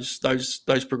shunned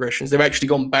those progressions. They've actually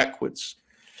gone backwards.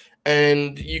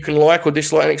 And you can like or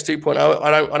dislike NXT 2.0.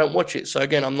 I don't watch it, so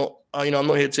again, I'm not here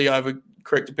to tell you I have a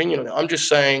correct opinion on it. I'm just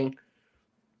saying,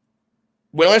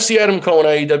 when I see Adam Cole on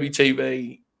AEW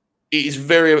TV, it is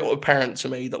very apparent to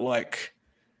me that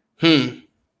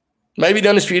maybe the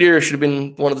Undisputed Era should have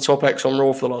been one of the top acts on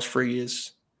Raw for the last 3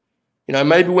 years.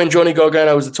 Maybe when Johnny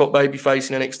Gargano was the top babyface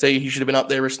in NXT, he should have been up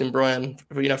there wrestling Bryan,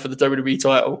 for the WWE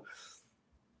title.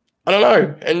 I don't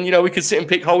know. And, we could sit and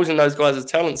pick holes in those guys'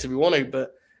 talents if we want to,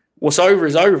 but what's over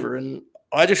is over. And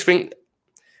I just think,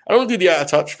 I don't want to do the out of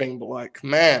touch thing, but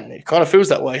man, it kind of feels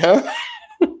that way, huh?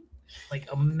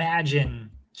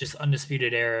 Imagine just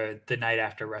Undisputed Era the night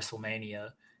after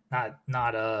WrestleMania,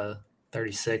 not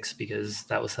 36, because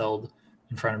that was held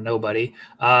in front of nobody.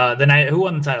 The night, who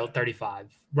won the title? 35.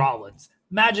 Rollins.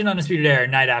 Imagine Undisputed Era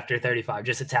night after 35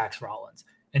 just attacks Rollins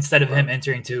instead of him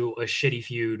entering to a shitty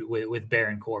feud with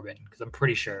Baron Corbin, because I'm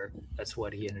pretty sure that's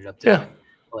what he ended up doing.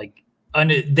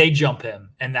 Yeah. They jump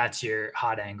him, and that's your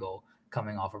hot angle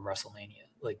coming off of WrestleMania.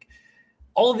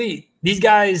 All of these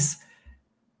guys,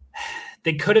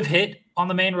 they could have hit on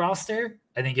the main roster,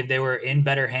 I think, if they were in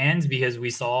better hands, because we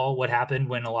saw what happened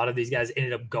when a lot of these guys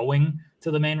ended up going to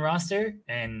the main roster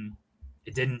and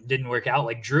it didn't work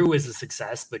out. Drew is a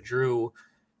success, but Drew,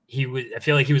 I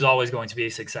feel like he was always going to be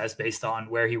a success based on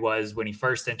where he was when he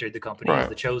first entered the company as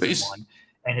the chosen one,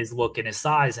 and his look and his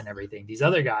size and everything. These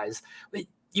other guys,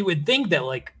 you would think that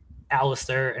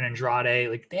Alistair and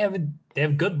Andrade, they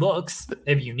have good looks,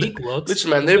 they have unique looks. Listen,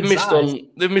 man, they've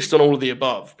missed on all of the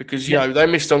above, because they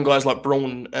missed on guys like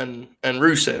Braun and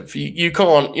Rusev. You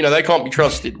can't, they can't be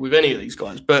trusted with any of these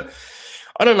guys. But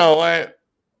I don't know. I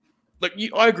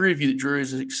agree with you that Drew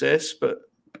is a success, but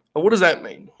what does that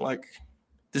mean?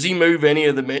 Does he move any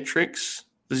of the metrics?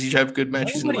 Does he have good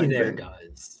matches? Nobody there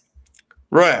does.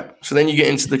 Right. So then you get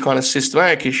into the kind of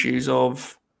systematic issues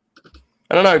of,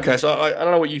 I don't know, okay, so I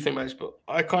don't know what you think, mate, but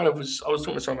I was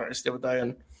talking to someone about this the other day,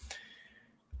 and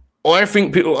I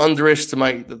think people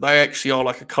underestimate that they actually are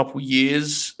a couple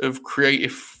years of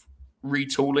creative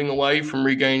retooling away from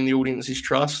regaining the audience's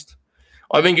trust.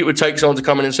 I think it would take someone to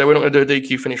come in and say, we're not going to do a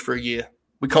DQ finish for a year.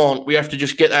 We can't. We have to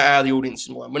just get that out of the audience's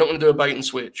mind. We're not going to do a bait and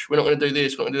switch. We're not going to do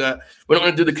this. We're not going to do that. We're not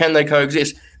going to do the can they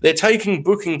coexist. They're taking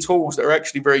booking tools that are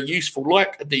actually very useful,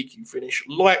 like a DQ finish,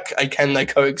 like a can they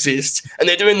coexist, and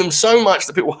they're doing them so much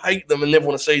that people hate them and never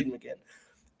want to see them again.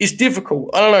 It's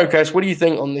difficult. I don't know, Cass. What do you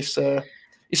think on this?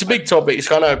 It's a big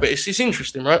topic. I know, but it's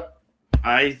interesting, right?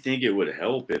 I think it would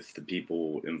help if the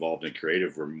people involved in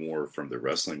creative were more from the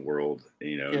wrestling world. I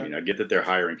mean, I get that they're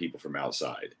hiring people from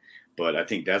outside, but I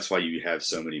think that's why you have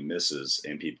so many misses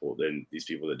and these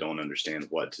people that don't understand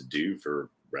what to do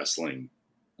for wrestling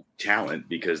talent,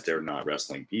 because they're not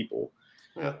wrestling people.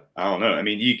 Yeah. I don't know. I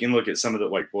mean, you can look at some of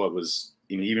the,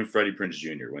 even Freddie Prinze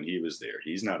Jr., when he was there,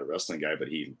 he's not a wrestling guy, but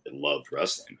he loved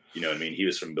wrestling. You know what I mean? He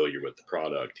was familiar with the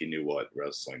product. He knew what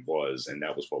wrestling was, and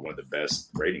that was what one of the best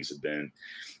ratings had been.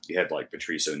 You had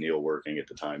Patrice O'Neal working at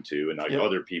the time too, and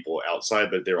other people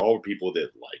outside, but they're all people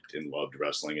that liked and loved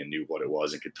wrestling and knew what it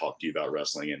was and could talk to you about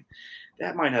wrestling. And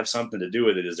that might have something to do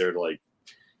with it. Is they're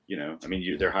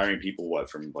they're hiring people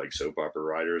from soap opera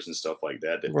writers and stuff like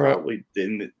that probably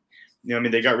didn't.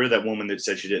 They got rid of that woman that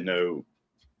said she didn't know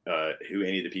who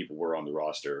any of the people were on the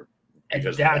roster. And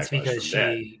that's because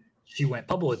she went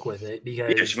public with it.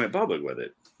 Because she went public with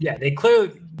it. Yeah, they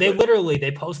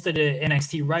posted an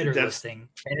NXT writer listing,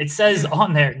 and it says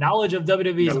on there, knowledge of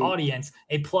WWE's audience,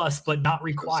 a plus, but not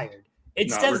required.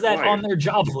 It says that on their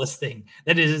job listing,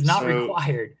 that it is not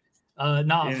required,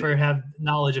 for have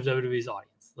knowledge of WWE's audience.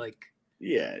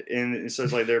 Yeah, and so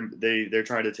it's they're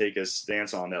trying to take a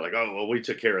stance on that, oh, well, we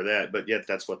took care of that, but yet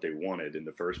that's what they wanted in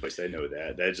the first place. They know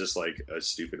that. That's just a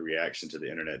stupid reaction to the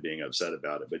internet being upset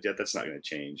about it, but yet that's not going to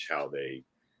change how they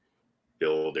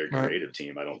build their creative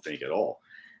team, I don't think, at all.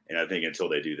 And I think until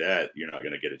they do that, you're not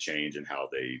going to get a change in how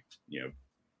they,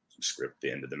 script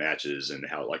the end of the matches, and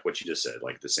how, what you just said,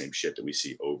 the same shit that we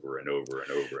see over and over and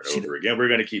over and over again. We're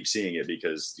going to keep seeing it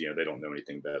because, they don't know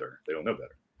anything better. They don't know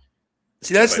better.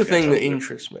 See, that's the thing that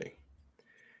interests me.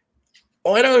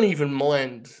 I don't even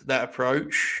mind that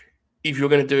approach if you're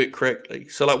going to do it correctly.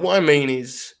 So, what I mean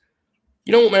is,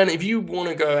 you know what, man? If you want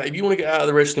to get out of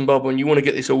the wrestling bubble and you want to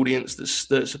get this audience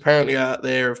that's apparently out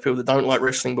there of people that don't like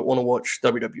wrestling but want to watch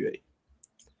WWE,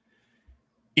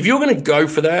 if you're going to go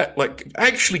for that,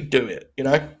 actually do it.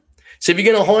 So if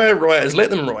you're going to hire writers,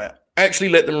 let them write. Actually,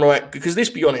 let them write, because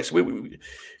let's be honest, we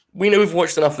know we've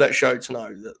watched enough of that show to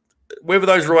know that whether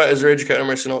those writers are educated on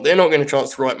wrestling or not, they're not getting a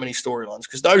chance to write many storylines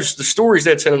because the stories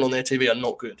they're telling on their TV are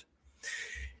not good.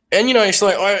 And, it's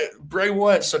like Bray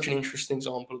Wyatt's such an interesting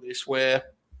example of this, where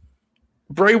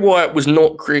Bray Wyatt was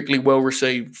not critically well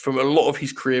received from a lot of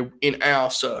his career in our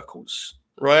circles,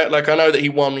 right? Like, I know that he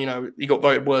won, he got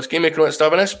voted worst gimmick and all that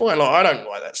stuff, and that's fine. Like, I don't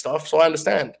like that stuff, so I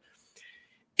understand.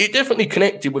 It definitely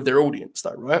connected with their audience,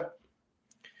 though, right?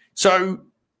 So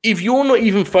if you're not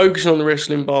even focusing on the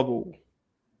wrestling bubble,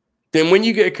 then when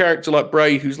you get a character like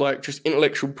Bray who's like just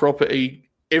intellectual property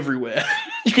everywhere,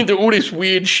 you can do all this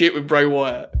weird shit with Bray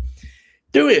Wyatt.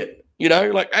 Do it,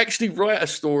 like actually write a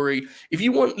story. If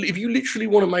you literally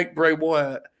want to make Bray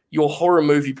Wyatt your horror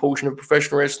movie portion of a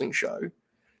professional wrestling show,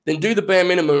 then do the bare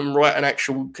minimum and write an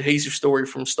actual cohesive story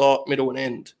from start, middle, and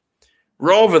end,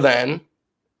 rather than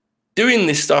doing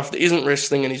this stuff that isn't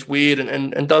wrestling and is weird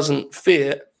and doesn't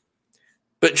fit,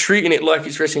 but treating it like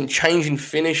it's wrestling, changing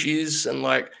finishes and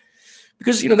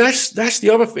because that's the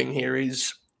other thing here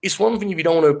is it's one thing if you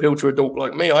don't want to appeal to a dork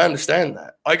like me. I understand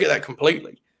that. I get that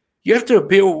completely. You have to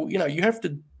appeal,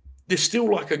 there's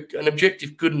still like an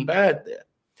objective good and bad there.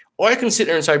 I can sit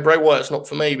there and say, Bray Wyatt's not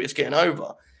for me, but it's getting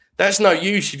over. That's no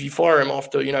use if you fire him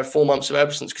after, 4 months of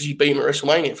absence because you beat him at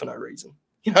WrestleMania for no reason.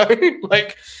 If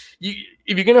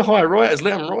you're going to hire writers,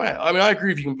 let them write. I mean, I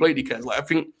agree with you completely, Kaz. I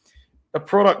think a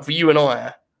product for you and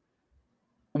I,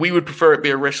 we would prefer it be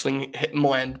a wrestling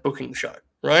mind booking show,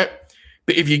 right?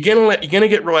 But if you're gonna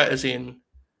get writers in,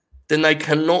 then they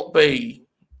cannot be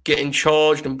getting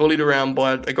charged and bullied around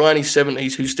by a guy in his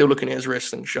 70s who's still looking at his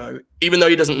wrestling show, even though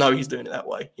he doesn't know he's doing it that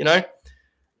way. If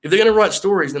they're going to write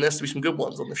stories, then there has to be some good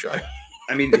ones on the show.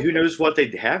 I mean, who knows what they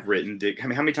have written? How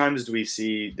many times do we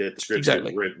see that the scripts get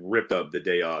ripped up the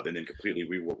day of and then completely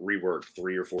reworked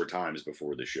 3 or 4 times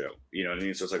before the show? You know what I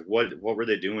mean? So it's like, what were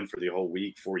they doing for the whole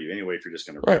week for you anyway if you're just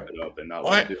going to wrap it up and not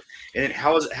let it do it? And then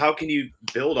how can you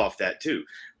build off that too?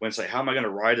 When it's like, how am I going to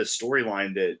write a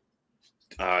storyline that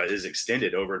is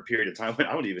extended over a period of time when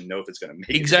I don't even know if it's going to make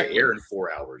it to the air in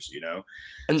 4 hours,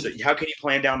 And so how can you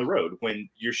plan down the road when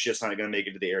your shit's not going to make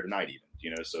it to the air tonight even,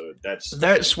 So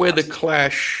that's where the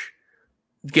clash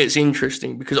gets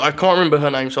interesting because I can't remember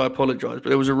her name, so I apologize, but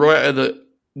there was a writer that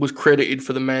was credited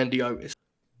for the Mandy Otis.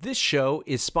 This show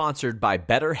is sponsored by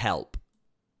BetterHelp.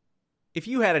 If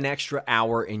you had an extra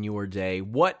hour in your day,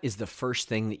 what is the first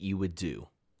thing that you would do?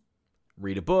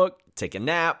 Read a book, take a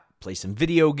nap, play some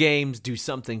video games, do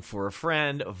something for a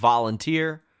friend,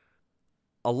 volunteer.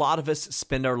 A lot of us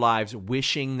spend our lives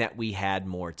wishing that we had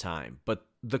more time. But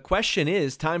the question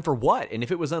is, time for what? And if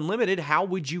it was unlimited, how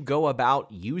would you go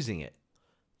about using it?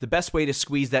 The best way to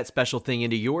squeeze that special thing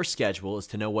into your schedule is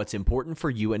to know what's important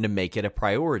for you and to make it a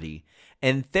priority.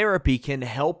 And therapy can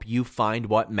help you find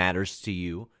what matters to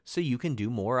you so you can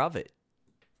do more of it.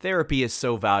 Therapy is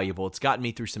so valuable. It's gotten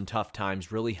me through some tough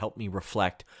times, really helped me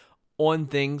reflect on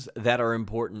things that are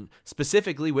important,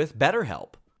 specifically with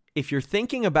BetterHelp. If you're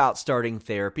thinking about starting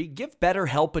therapy, give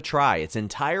BetterHelp a try. It's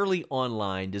entirely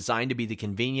online, designed to be the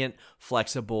convenient,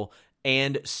 flexible,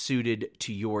 and suited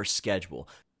to your schedule.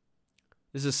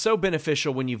 This is so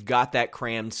beneficial when you've got that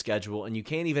crammed schedule and you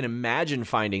can't even imagine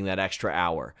finding that extra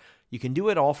hour. You can do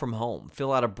it all from home.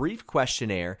 Fill out a brief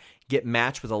questionnaire, get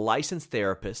matched with a licensed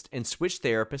therapist, and switch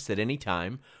therapists at any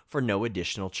time for no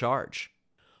additional charge.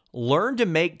 Learn to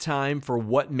make time for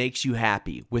what makes you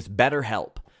happy with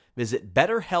BetterHelp. Visit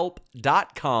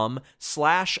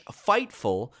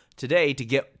BetterHelp.com/Fightful today to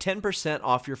get 10%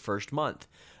 off your first month.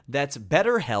 That's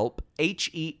BetterHelp,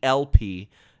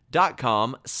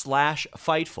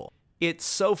 HELP.com/Fightful. It's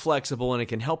so flexible and it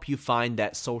can help you find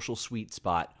that social sweet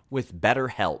spot with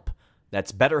BetterHelp.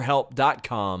 That's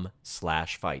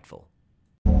BetterHelp.com/Fightful.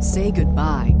 Say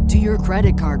goodbye to your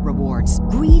credit card rewards.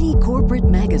 Greedy corporate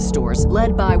mega stores,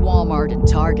 led by Walmart and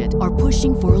Target, are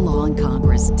pushing for a law in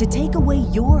Congress to take away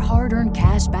your hard-earned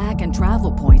cash back and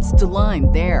travel points to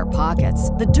line their pockets.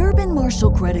 The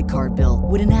Durbin-Marshall credit card bill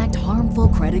would enact harmful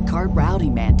credit card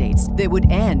routing mandates that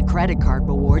would end credit card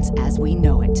rewards as we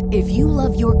know it. If you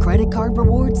love your credit card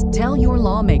rewards, tell your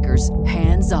lawmakers,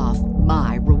 hands off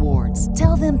my rewards.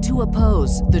 Tell them to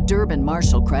oppose the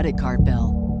Durbin-Marshall credit card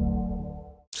bill.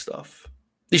 Stuff.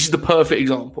 This is the perfect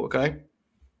example, okay?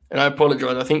 And I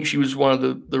apologize. I think she was one of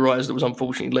the writers that was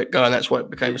unfortunately let go, and that's why it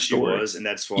became a story. She was, and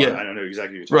that's why I don't know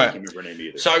exactly who I can't remember her name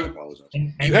either. So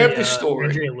you have this story.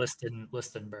 Andrea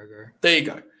Listenberger. There you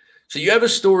go. So you have a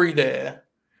story there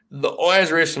that I,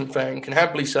 as a wrestling fan, can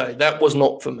happily say that was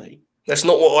not for me. That's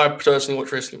not what I personally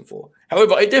watch wrestling for.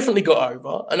 However, it definitely got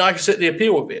over, and I can set the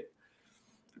appeal of it.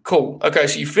 Cool. Okay,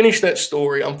 so you finished that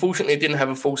story. Unfortunately, it didn't have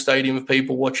a full stadium of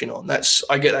people watching on.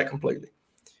 I get that completely.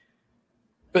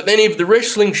 But then if the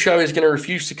wrestling show is going to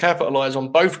refuse to capitalize on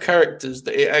both characters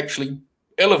that it actually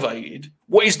elevated,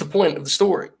 what is the point of the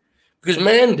story? Because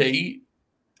Mandy,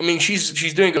 I mean, she's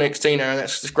doing an NXT now, and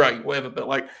that's just great, whatever. But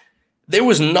like, there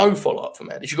was no follow up for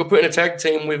Mandy. She got put in a tag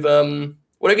team with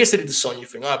well, I guess they did the Sonya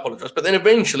thing. I apologize, but then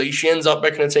eventually she ends up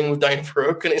back in a team with Dana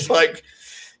Brooke, and it's like,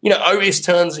 you know, Otis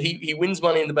turns, he wins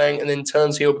Money in the Bank, and then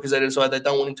turns heel because they decide they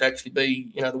don't want him to actually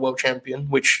be, you know, the world champion.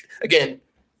 Which again,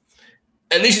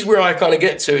 and this is where I kind of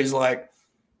get to is like,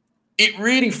 it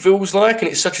really feels like, and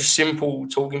it's such a simple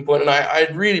talking point, and I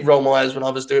really roll my eyes when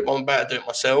others do it, but I'm about to do it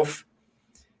myself.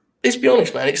 Let's be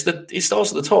honest, man. It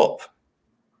starts at the top.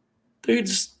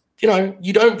 Dudes, you know,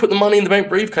 you don't put the Money in the Bank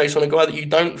briefcase on a guy that you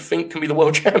don't think can be the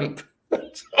world champ.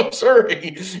 I'm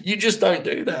sorry. You just don't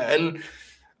do that. And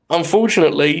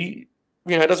unfortunately,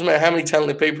 you know, it doesn't matter how many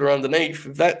talented people are underneath.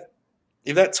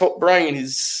 If that top brain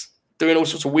is doing all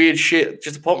sorts of weird shit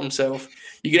just to pop himself,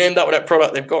 you're going to end up with that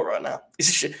product they've got right now.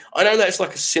 I know that's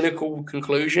like a cynical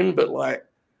conclusion, but like,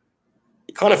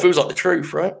 it kind of feels like the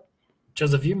truth, right?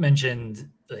 Joseph, you mentioned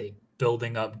like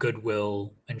building up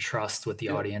goodwill and trust with the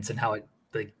audience and how it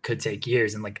like could take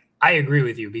years. And like, I agree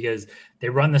with you because they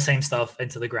run the same stuff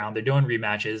into the ground. They're doing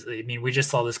rematches. I mean, we just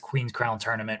saw this Queen's Crown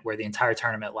tournament where the entire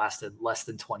tournament lasted less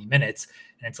than 20 minutes.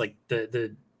 And it's like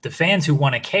the fans who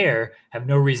want to care have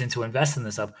no reason to invest in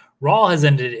this stuff. Raw has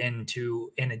ended in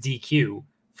a DQ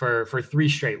for 3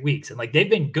 straight weeks. And like, they've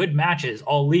been good matches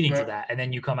all leading to that. And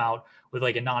then you come out with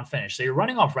like a non-finish. So you're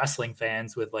running off wrestling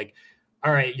fans with like,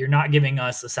 all right, you're not giving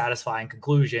us a satisfying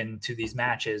conclusion to these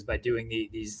matches by doing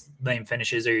these lame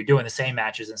finishes, or you're doing the same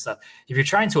matches and stuff. If you're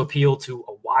trying to appeal to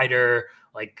a wider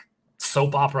like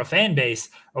soap opera fan base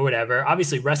or whatever,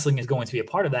 obviously wrestling is going to be a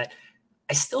part of that.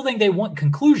 I still think they want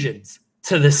conclusions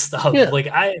to this stuff. Yeah. Like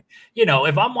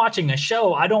if I'm watching a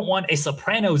show, I don't want a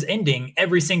Sopranos ending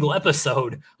every single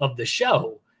episode of the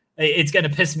show. It's going to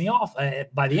piss me off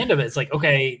by the end of it. It's like,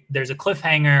 okay, there's a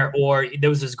cliffhanger, or there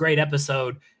was this great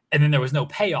episode and then there was no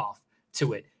payoff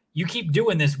to it. You keep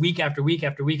doing this week after week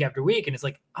after week after week, and it's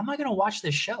like, I'm not going to watch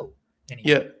this show anymore.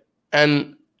 Yeah,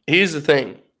 and here's the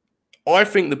thing. I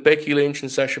think that Becky Lynch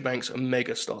and Sasha Banks are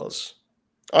mega stars.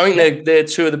 I think they're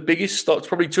two of the biggest stars,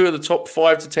 probably two of the top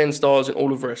 5 to 10 stars in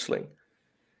all of wrestling.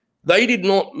 They did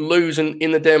not lose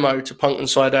in the demo to Punk and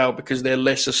Sydal because they're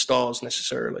lesser stars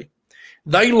necessarily.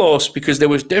 They lost because there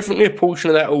was definitely a portion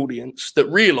of that audience that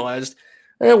realized,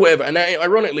 whatever. And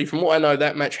ironically, from what I know,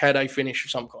 that match had a finish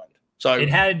of some kind. So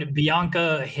it had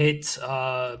Bianca hit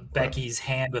Becky's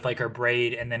hand with like her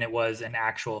braid, and then it was an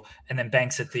actual, and then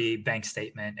Banks hit the bank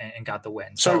statement and got the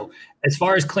win. So as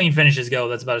far as clean finishes go,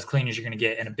 that's about as clean as you're going to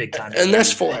get in a big time. And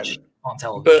that's fine on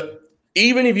television. But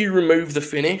even if you remove the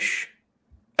finish,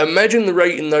 imagine the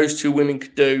rating those two women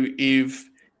could do if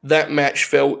that match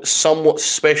felt somewhat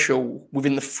special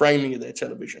within the framing of their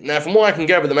television. Now, from what I can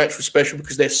gather, the match was special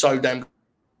because they're so damn good.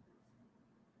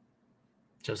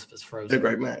 Joseph is frozen. It's a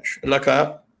great match. Like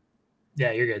that?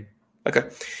 Yeah, you're good. Okay.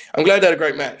 I'm glad they had a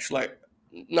great match. Like,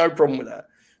 no problem with that.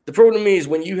 The problem is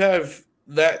when you have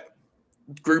that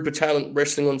group of talent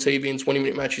wrestling on TV in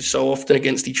 20-minute matches so often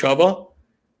against each other,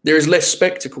 there is less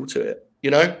spectacle to it,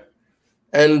 you know?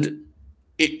 And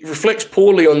it reflects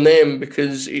poorly on them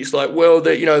because it's like, well,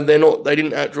 they didn't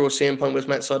outdraw CM Punk with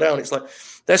Matt Sydal. And it's like,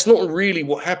 that's not really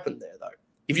what happened there, though.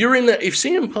 If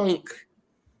CM Punk,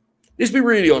 let's be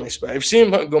really honest, man. If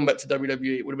CM Punk had gone back to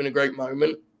WWE, it would have been a great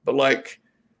moment. But, like,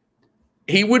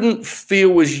 he wouldn't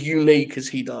feel as unique as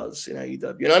he does in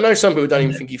AEW. And I know some people don't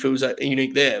even think he feels that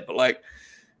unique there, but, like...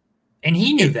 And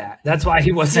he knew that. That's why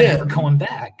he wasn't ever going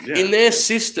back. Yeah. In their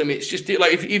system, it's just...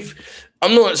 Like, if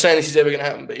I'm not saying this is ever going to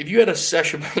happen, but if you had a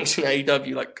Sasha Banks in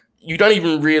AEW, like, you don't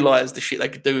even realize the shit they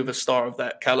could do with a star of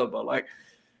that caliber. Like,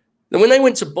 then when they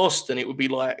went to Boston, it would be,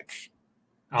 like,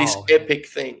 this epic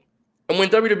thing. And when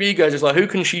WWE goes, it's like, who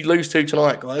can she lose to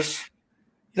tonight, guys?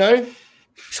 You know?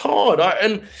 It's hard.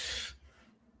 I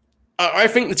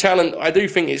think the talent, I do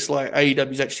think it's like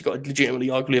AEW's actually got a legitimately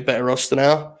arguably a better roster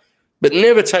now. But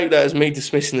never take that as me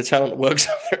dismissing the talent that works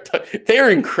out there. They're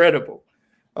incredible.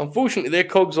 Unfortunately, they're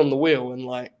cogs on the wheel. And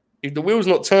like, if the wheel's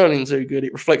not turning too good,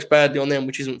 it reflects badly on them,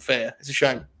 which isn't fair. It's a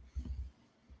shame.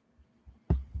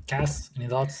 Cass, any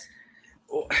thoughts?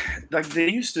 Well, like they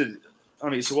used to... I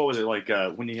mean, so what was it like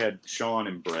when you had Shawn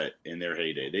and Brett in their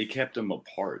heyday? They kept them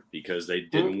apart because they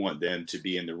didn't want them to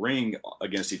be in the ring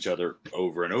against each other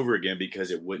over and over again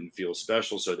because it wouldn't feel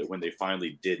special, so that when they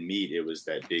finally did meet, it was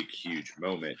that big, huge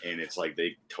moment. And it's like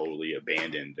they totally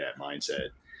abandoned that mindset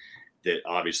that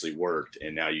obviously worked,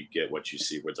 and now you get what you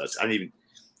see with us. I didn't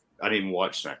even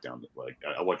watch SmackDown. Like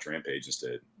I watched Rampage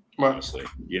instead. honestly.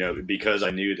 Because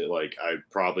I knew that like I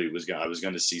probably was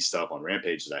going to see stuff on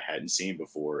Rampage that I hadn't seen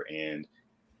before, and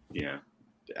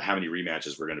how many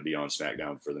rematches were going to be on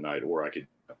SmackDown for the night, or I could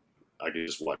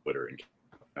just watch Twitter and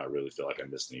not really feel like I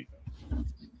missed anything.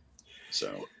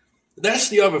 So that's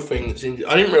the other thing.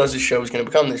 I didn't realize this show was going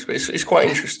to become this, but it's quite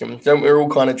interesting. We're all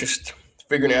kind of just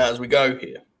figuring it out as we go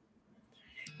here.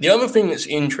 The other thing that's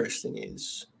interesting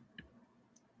is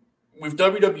with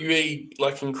WWE,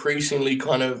 like increasingly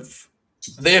kind of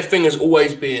their thing has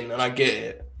always been, and I get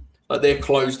it, like they're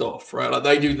closed off, right? Like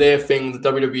they do their thing,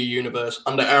 the WWE universe,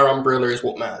 under our umbrella is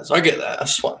what matters. I get that.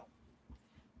 That's fine.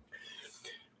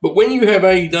 But when you have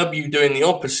AEW doing the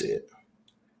opposite,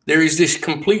 there is this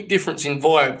complete difference in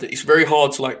vibe that it's very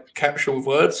hard to like capture with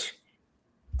words.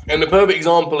 And the perfect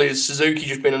example is Suzuki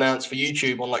just been announced for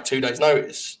YouTube on like 2 days'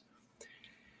 notice.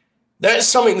 That's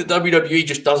something that WWE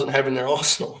just doesn't have in their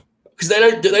arsenal because they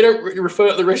don't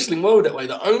refer to the wrestling world that way.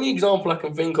 The only example I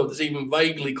can think of that's even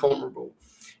vaguely comparable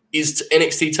is to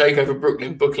NXT TakeOver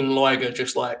Brooklyn booking Liger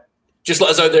just like as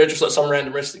though they're just like some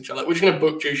random wrestling show. Like we're just going to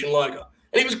book Jushin Liger,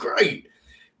 and it was great.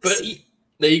 But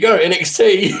there you go,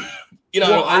 NXT.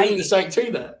 I think there's something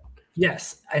to that.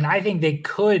 Yes, and I think they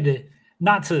could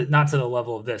not to the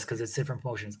level of this because it's different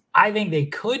promotions. I think they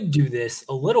could do this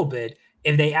a little bit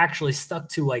if they actually stuck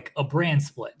to like a brand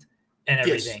split and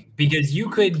everything, because you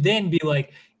could then be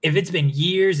like, if it's been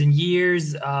years and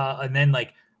years, and then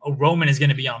like a Roman is going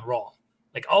to be on Raw,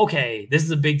 like, okay, this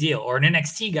is a big deal. Or an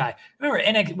NXT guy. Remember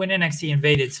when NXT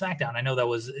invaded SmackDown? I know that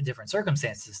was different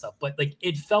circumstances and stuff, but like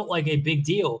it felt like a big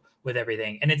deal with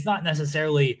everything. And it's not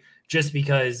necessarily just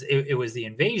because it was the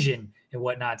invasion and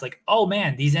whatnot. It's like, oh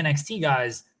man, these NXT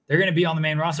guys, they're going to be on the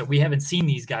main roster. We haven't seen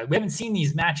these guys. We haven't seen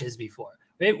these matches before.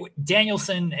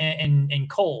 Danielson and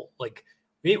Cole, like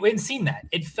we hadn't seen that.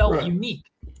 It felt unique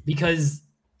because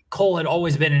Cole had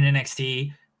always been in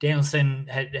NXT. Danielson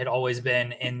had always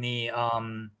been in the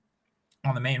on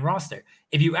the main roster.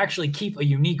 If you actually keep a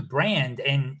unique brand,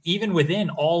 and even within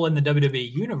all in the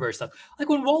WWE universe stuff, like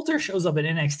when Walter shows up at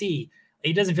NXT,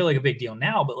 it doesn't feel like a big deal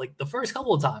now, but like the first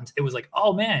couple of times, it was like,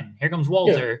 oh man, here comes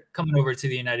Walter coming over to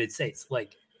the United States.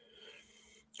 Like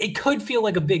it could feel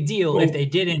like a big deal if they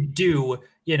didn't do,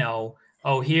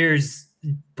 here's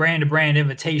brand to brand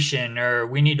invitation, or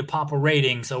we need to pop a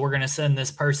rating, so we're going to send this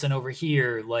person over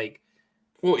here. Like,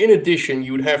 well, in addition,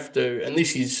 you would have to, and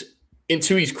this is, and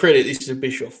to his credit, this is a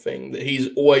Bischoff thing that he's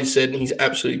always said, and he's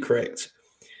absolutely correct.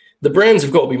 The brands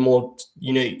have got to be more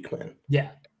unique, man. Yeah.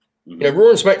 Raw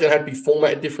and SmackDown have to be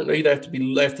formatted differently. They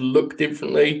have to look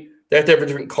differently. They have to have a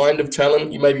different kind of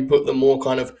talent. You maybe put the more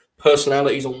kind of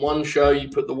personalities on one show. You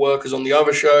put the workers on the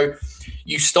other show.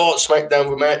 You start SmackDown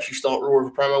with a match. You start Raw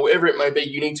with a promo. Whatever it may be,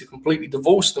 you need to completely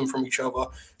divorce them from each other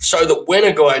so that when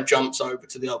a guy jumps over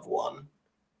to the other one,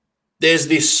 there's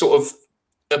this sort of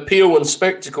appeal and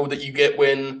spectacle that you get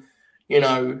when,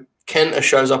 Kenta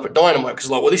shows up at Dynamite because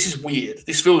like, well, this is weird.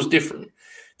 This feels different.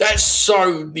 That's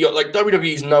so like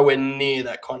WWE is nowhere near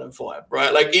that kind of vibe,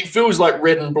 right? Like it feels like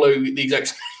red and blue, the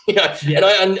exact same.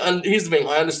 And here's the thing: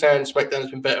 I understand SmackDown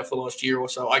has been better for the last year or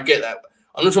so. I get that.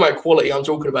 I'm not talking about quality. I'm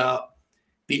talking about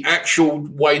the actual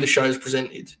way the show is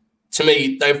presented. To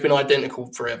me, they've been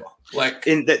identical forever. Like,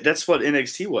 and that's what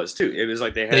NXT was too. It was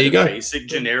like they had a basic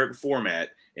generic format,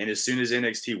 and as soon as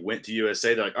NXT went to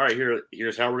USA, they're like, "All right,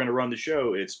 here's how we're going to run the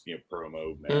show. It's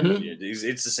promo, man.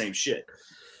 It's the same shit."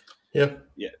 Yeah.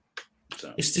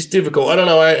 So. It's just difficult. I don't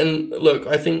know. And look,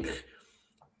 I think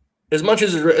as much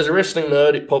as a wrestling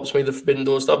nerd, it pops me the Forbidden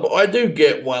Door stuff. But I do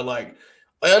get why. Like,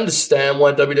 I understand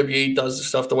why WWE does the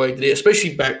stuff the way they did,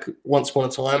 especially back once upon a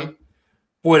time.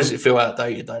 Boy, does it feel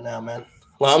outdated though now, man.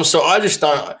 Like, I just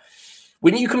don't.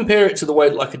 When you compare it to the way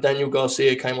like a Daniel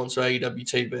Garcia came onto AEW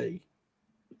TV,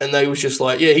 and they was just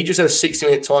like, yeah, he just had a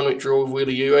 60-minute time limit draw with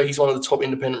Wheeler Yuta. He's one of the top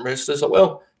independent wrestlers. Like,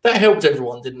 well. That helped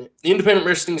everyone, didn't it? The independent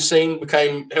wrestling scene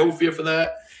became healthier for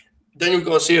that. Daniel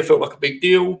Garcia felt like a big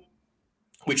deal,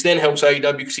 which then helps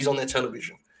AEW because he's on their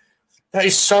television. That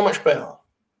is so much better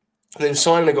than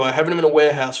signing a guy, having him in a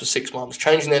warehouse for 6 months,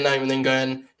 changing their name, and then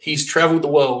going, he's traveled the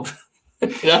world.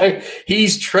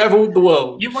 He's traveled the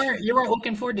world. You weren't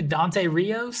looking forward to Dante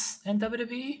Rios and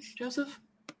WWE, Joseph?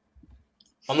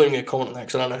 I'm not even going to comment on that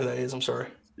because I don't know who that is. I'm sorry.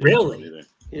 Really?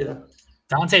 Yeah.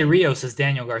 Dante Rios is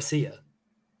Daniel Garcia.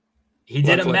 He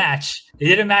did a match. They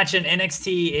did a match in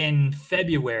NXT in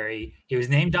February. He was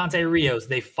named Dante Rios.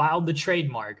 They filed the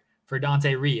trademark for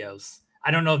Dante Rios.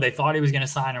 I don't know if they thought he was going to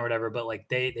sign or whatever, but like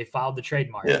they filed the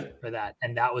trademark for that,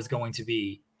 and that was going to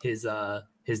be his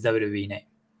WWE name.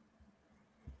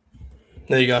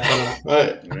 There you go. All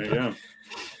right. There you go.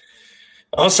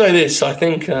 I'll say this. I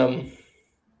think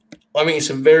I mean, it's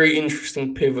a very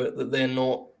interesting pivot that they're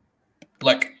not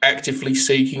like actively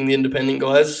seeking the independent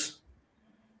guys.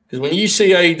 Because when you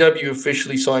see AEW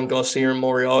officially sign Garcia and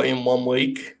Moriarty in 1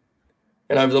 week,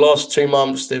 and over the last 2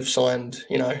 months they've signed,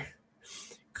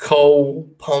 Cole,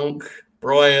 Punk,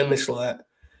 Brian, it's like,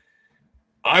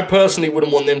 I personally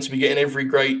wouldn't want them to be getting every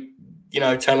great,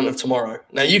 talent of tomorrow.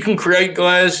 Now you can create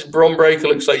guys. Bron Breakker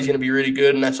looks like he's going to be really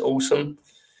good, and that's awesome.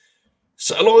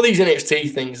 So a lot of these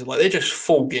NXT things are like they're just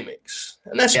full gimmicks,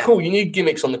 and that's cool. You need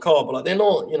gimmicks on the card, but like they're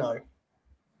not,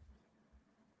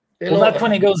 That's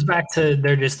when it goes back to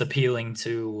they're just appealing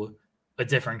to a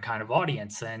different kind of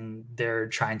audience, and they're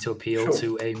trying to appeal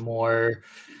to a more,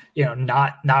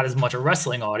 not as much a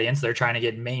wrestling audience. They're trying to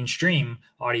get mainstream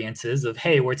audiences of,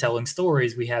 hey, we're telling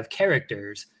stories, we have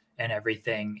characters and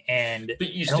everything.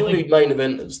 But you still need main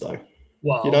eventers, though.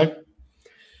 Well,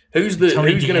 who's Tony going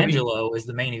to be? D'Angelo is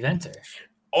the main eventer.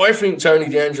 I think Tony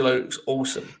D'Angelo looks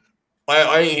awesome.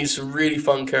 I think he's a really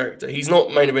fun character. He's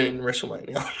not main eventing in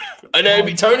WrestleMania. I know,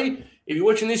 Tony, if you're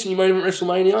watching this and you main event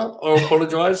WrestleMania, I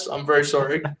apologize. I'm very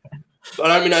sorry. But I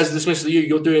don't mean that as a dismissal of you.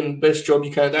 You're doing the best job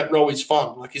you can. That role is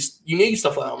fun. Like, you need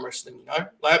stuff like that on wrestling,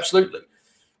 Like, absolutely.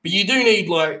 But you do need,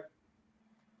 like,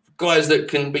 guys that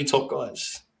can be top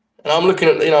guys. And I'm looking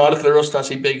at, I look at the roster, I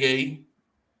see Big E.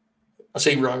 I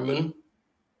see Roman.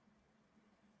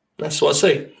 That's what I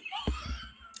see.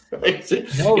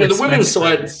 The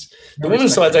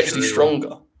women's side's actually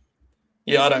stronger.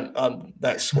 Yeah, I don't.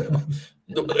 That's whatever.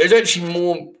 There's actually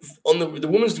more on the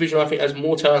women's division. I think has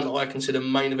more talent that I consider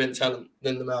main event talent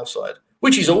than the male side,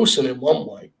 which is awesome in one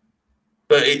way,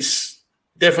 but it's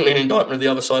definitely an indictment of the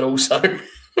other side also.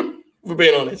 We're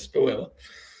being honest, but whatever.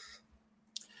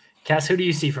 Cass, who do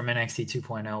you see from NXT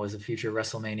 2.0 as a future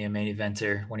WrestleMania main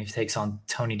eventer when he takes on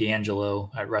Tony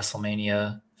D'Angelo at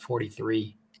WrestleMania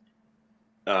 43?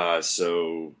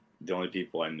 So the only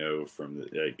people I know from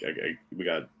we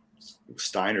got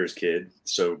Steiner's kid,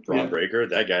 so Bron Breakker,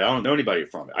 that guy. I don't know anybody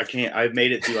from it. I can't. I've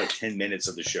made it through like 10 minutes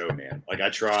of the show, man. Like I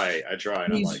try,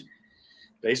 and I'm like,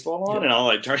 baseball on, and I'll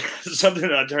like turn to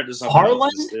something. I turn to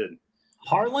something.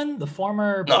 Harlan, the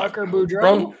former Parker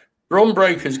Boudreaux. Bron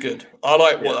Breakker's good. I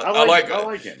like him. I like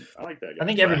him. I like that guy. I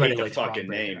think everybody likes the fucking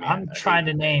name. I'm trying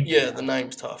to name. Yeah, the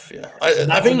name's tough. Yeah,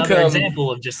 I think another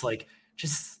example of just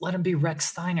let him be Rex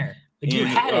Steiner. Like you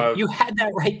had it. You had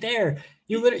that right there.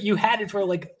 You had it for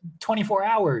like 24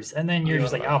 hours, and then you're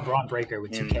just like, Bron Breakker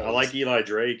with 2Ks. I like Eli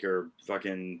Drake or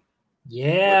fucking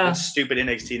what stupid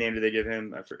NXT name do they give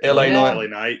him? I forget. LA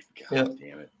Knight. God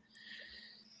damn it.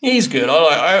 He's good.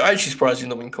 I actually surprised he's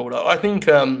not been called up. I think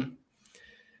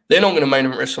they're not going to main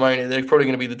event WrestleMania. They're probably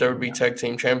going to be the WWE Tag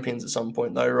Team Champions at some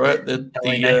point, though, right?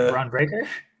 LA Knight, Bron Breakker?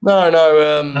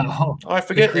 No. I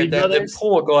forget they're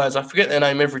poor guys. I forget their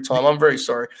name every time. I'm very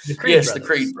sorry. The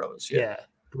Creed brothers. Yeah.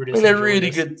 I mean, they're really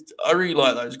good. I really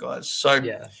like those guys. So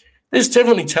there's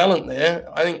definitely talent there.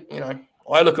 I think,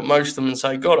 I look at most of them and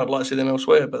say, God, I'd like to see them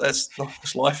elsewhere, but that's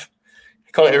life.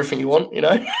 You can't have everything you want, You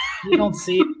don't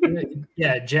see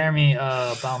Jeremy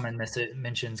Bauman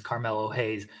mentions Carmelo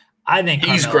Hayes. I think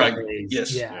he's Carmelo great. Hayes,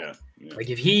 yes. Yeah. Like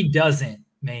if he doesn't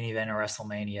main event a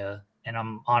WrestleMania, and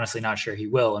I'm honestly not sure he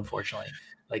will, unfortunately,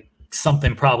 like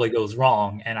something probably goes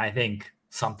wrong. And I think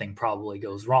something probably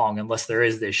goes wrong unless there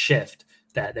is this shift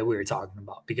that we were talking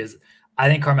about, because I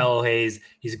think Carmelo Hayes,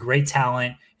 he's a great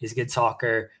talent. He's a good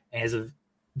talker. And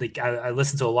I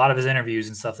listened to a lot of his interviews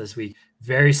and stuff this week.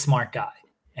 Very smart guy.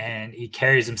 And he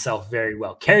carries himself very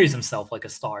well, carries himself like a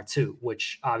star too,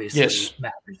 which obviously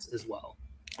matters as well.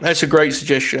 That's a great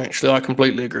suggestion. Actually, I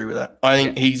completely agree with that. I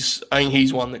think he's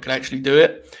one that can actually do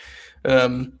it.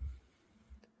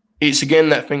 It's again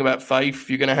that thing about faith.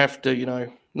 You're going to have to,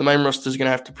 the main roster is going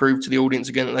to have to prove to the audience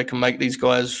again that they can make these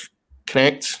guys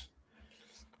connect.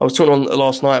 I was talking on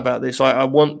last night about this.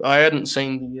 I hadn't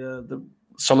seen the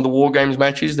some of the War Games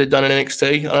matches they've done in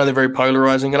NXT. I know they're very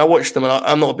polarizing, and I watched them, and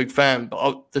I'm not a big fan.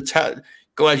 But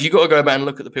guys, you got to go back and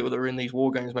look at the people that are in these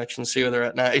War Games matches and see where they're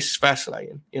at now. It's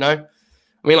fascinating,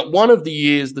 I mean, like one of the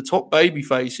years, the top baby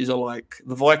faces are like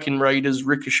the Viking Raiders,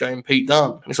 Ricochet, and Pete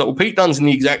Dunne. And it's like, well, Pete Dunne's in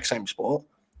the exact same spot.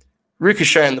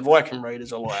 Ricochet and the Viking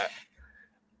Raiders are like,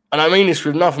 and I mean this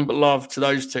with nothing but love to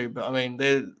those two, but I mean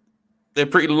they're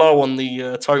pretty low on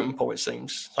the totem pole, it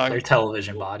seems. So, they're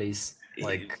television bodies.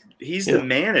 Like he's the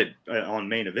man on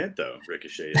main event though.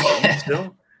 Ricochet is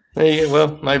still. Yeah,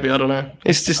 well, maybe I don't know.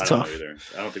 It's just tough.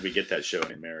 I don't think we get that show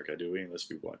in America, do we? Unless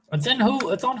we watch. It's in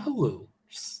Hulu. It's on Hulu.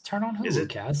 Just turn on Hulu,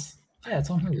 Kaz. Yeah, it's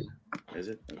on Hulu. Is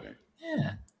it? Okay.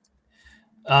 Yeah.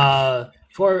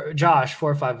 For Josh,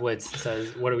 4 or 5 wits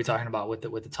says, what are we talking about with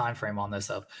the time frame on this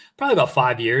stuff? Probably about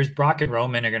 5 years. Brock and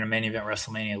Roman are going to main event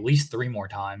WrestleMania at least 3 more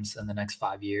times in the next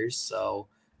 5 years. So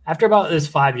after about this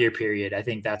 5-year period, I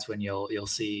think that's when you'll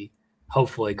see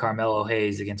hopefully Carmelo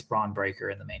Hayes against Braun Breaker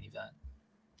in the main event.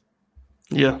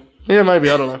 Yeah, maybe.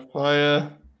 I don't know.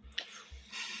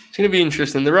 It's going to be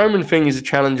interesting. The Roman thing is a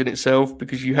challenge in itself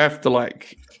because you have to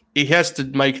he has to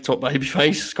make a top babyface.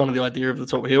 It's kind of the idea of the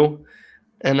top heel.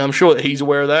 And I'm sure that he's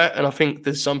aware of that. And I think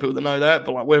there's some people that know that,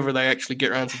 but whether they actually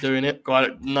get around to doing it,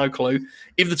 no clue.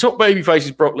 If the top babyface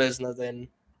is Brock Lesnar, then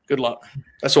good luck.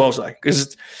 That's what I'll say.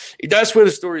 Because that's where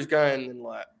the story's going. And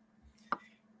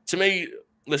to me,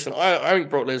 listen, I think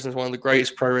Brock Lesnar is one of the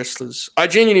greatest pro wrestlers. I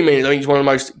genuinely mean it. I think he's one of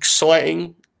the most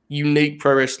exciting, unique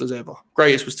pro wrestlers ever.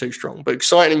 Greatest was too strong, but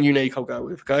exciting and unique I'll go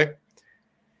with, okay?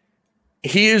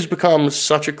 He has become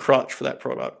such a crutch for that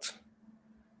product.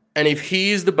 And if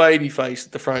he is the babyface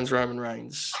that dethrones Roman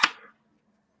Reigns,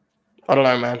 I don't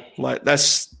know, man.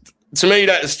 That's to me,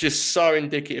 that's just so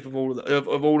indicative of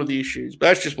all of the issues. But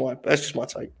that's just my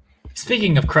take.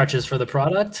 Speaking of crutches for the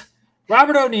product,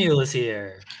 Robert O'Neill is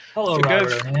here. Hello,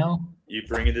 Robert O'Neill. You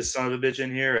bringing this son of a bitch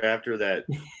in here after that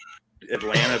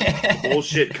Atlanta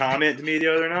bullshit comment to me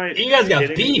the other night? You guys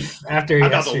got beef after I'm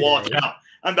about to walk out.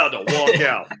 I'm about to walk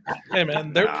out. Hey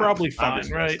man, they're probably fine,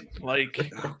 right?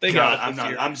 They got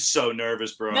it. I'm so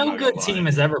nervous, bro. No good team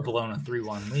has ever blown a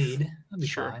 3-1 lead. That'd be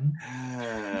fine.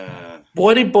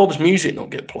 Why did Bob's music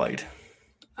not get played?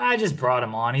 I just brought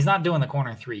him on. He's not doing the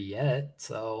corner 3 yet,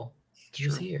 so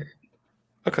he's here.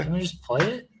 Okay. Can we just play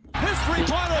it? History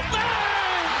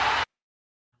title.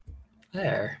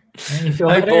 There. You feel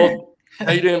hey, better? Bob.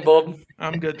 How you doing, Bob?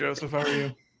 I'm good, Joseph. How are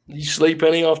you? You sleep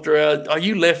any after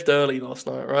you left early last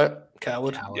night, right?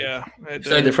 Coward. Yeah.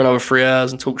 Stayed there for another 3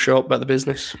 hours and talk shop about the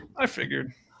business. I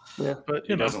figured. Yeah. But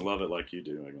he doesn't love it like you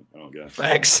do. I don't guess.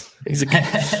 Facts. He's a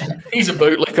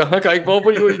bootlicker. Okay, Bob,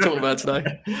 what are you talking about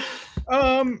today?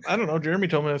 I don't know. Jeremy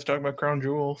told me I was talking about Crown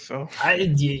Jewel, so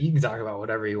you can talk about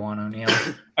whatever you want, O'Neill.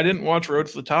 I didn't watch Road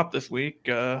to the Top this week.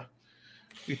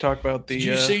 We talked about the. Did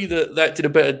you see that did a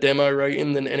better demo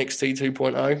rating than NXT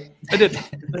 2.0? I did.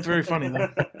 That's very funny though.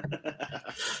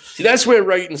 See, that's where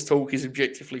ratings talk is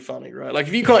objectively funny, right? Like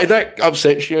if that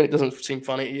upsets you and it doesn't seem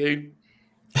funny to you,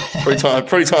 probably time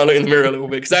to look in the mirror a little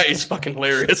bit because that is fucking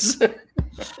hilarious.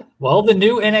 Well, the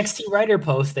new NXT writer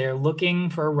post, they're looking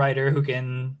for a writer who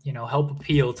can, help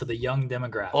appeal to the young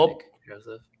demographic.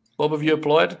 Joseph. Bob, have you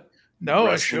applied? No,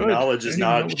 wrestling I should. Knowledge is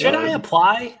not. Should I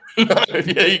apply? No,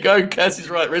 yeah, you go. Cass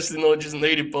is right. Wrestling knowledge isn't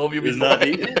needed, Bob. You'll be not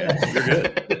needed. You're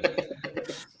good.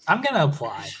 I'm gonna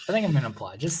apply. I think I'm gonna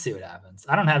apply. Just see what happens.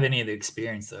 I don't have any of the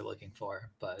experience they're looking for,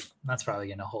 but that's probably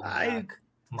gonna hold me back.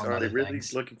 Are they really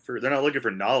looking for? They're not looking for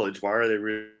knowledge. Why are they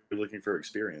really looking for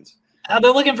experience?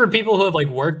 They're looking for people who have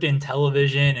worked in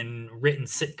television and written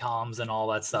sitcoms and all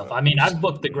that stuff. I mean, I've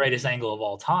booked the greatest angle of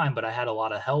all time, but I had a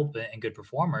lot of help and good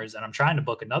performers, and I'm trying to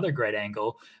book another great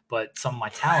angle, but some of my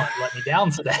talent let me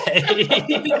down today.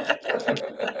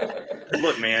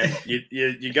 Look, man,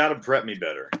 you got to prep me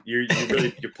better. You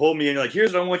pull me in. You're like,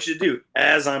 here's what I want you to do.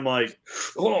 As I'm like,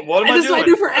 hold on, what am I doing? This I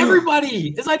do for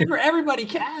everybody. This I do for everybody,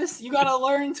 Cass. You got to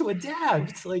learn to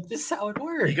adapt. This is how it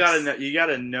works. You got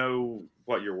to know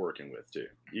what you're working with too.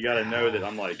 You got to know that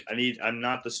I'm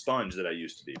not the sponge that I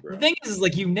used to be, bro. The thing is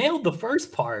you nailed the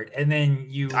first part and then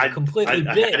you completely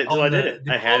I bit had it till I did it.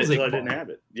 I had it till I part. didn't have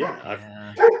it. Yeah.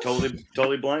 I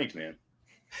totally blanked, man.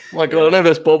 My God, I know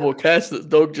that's Bob or Cass. That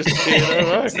dog just appeared. I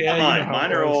don't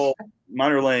know.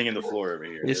 Mine are laying in the floor over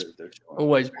here. It's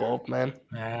always Bob, man.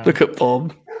 Yeah. Look at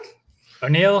Bob.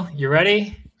 O'Neill, you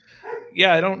ready?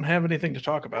 Yeah, I don't have anything to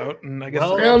talk about, and I guess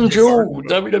Crown Jewel,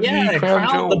 WWE Crown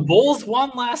Jewel. The Bulls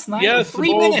won last night. Yes,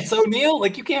 3 minutes, O'Neill.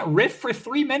 You can't riff for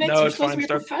 3 minutes. No, You're supposed to be a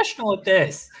professional at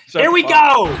this. Start Here we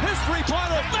go. History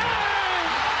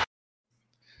title.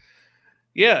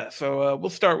 Yeah, so we'll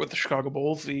start with the Chicago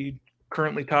Bulls, the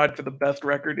currently tied for the best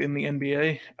record in the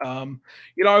NBA.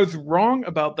 I was wrong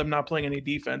about them not playing any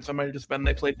defense. I might have just been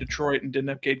they played Detroit and didn't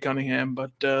have Cade Cunningham,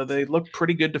 but they looked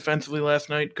pretty good defensively last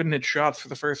night. Couldn't hit shots for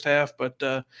the first half, but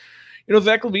Zach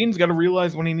LaVine's got to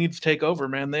realize when he needs to take over,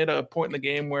 man. They had a point in the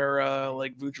game where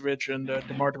Vucevic and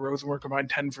DeMar DeRozan were combined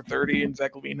 10 for 30, and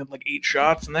Zach LaVine had 8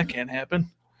 shots, and that can't happen.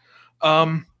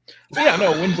 Win's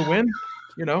a win.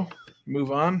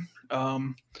 Move on.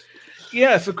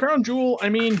 So Crown Jewel, I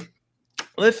mean,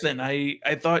 listen, I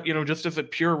thought, just as a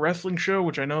pure wrestling show,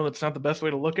 which I know that's not the best way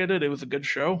to look at it, it was a good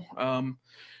show. I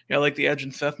like the Edge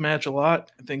and Seth match a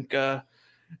lot. I think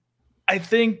I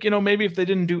think, maybe if they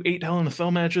didn't do 8 Hell in a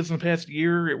Cell matches in the past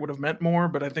year, it would have meant more,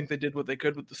 but I think they did what they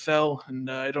could with the cell, and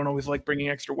I don't always like bringing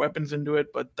extra weapons into it,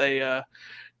 but they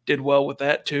did well with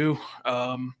that too.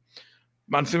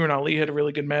 Mansoor and Ali had a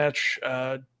really good match.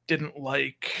 Didn't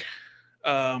like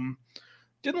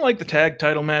the tag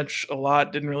title match a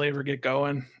lot. Didn't really ever get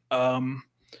going. Trying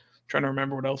to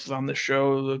remember what else was on this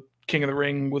show. The King of the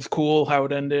Ring was cool how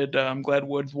it ended. I'm glad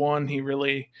Woods won. He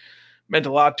really meant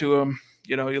a lot to him.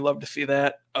 You love to see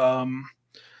that.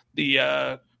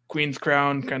 The Queen's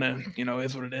Crown kind of,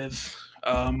 is what it is.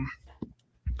 The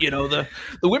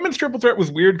women's triple threat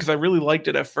was weird because I really liked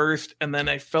it at first, and then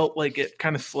I felt like it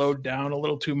kind of slowed down a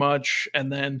little too much,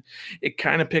 and then it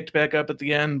kind of picked back up at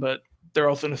the end, but they're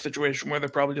also in a situation where they're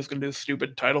probably just going to do a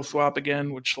stupid title swap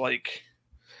again, which, I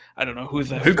don't know. Who's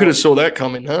that? Who could have saw that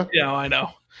coming, huh? Yeah, I know.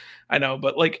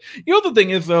 But, the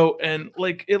thing is, though, and,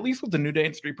 at least with the New Day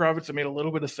and Street Profits, it made a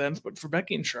little bit of sense, but for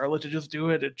Becky and Charlotte to just do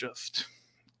it,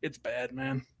 it's bad,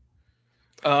 man.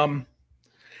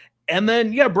 And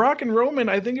then, Brock and Roman,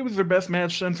 I think it was their best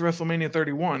match since WrestleMania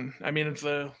 31. I mean, it's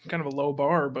a kind of a low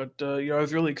bar, but, I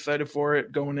was really excited for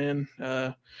it going in.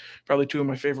 Probably two of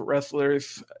my favorite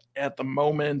wrestlers at the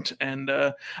moment, and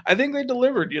I think they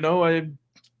delivered,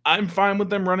 I'm fine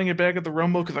with them running it back at the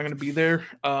Rumble because I'm going to be there.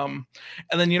 And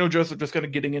then, Joseph, just kind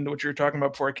of getting into what you were talking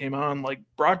about before I came on,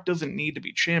 Brock doesn't need to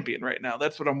be champion right now.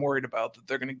 That's what I'm worried about, that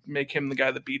they're going to make him the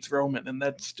guy that beats Roman, and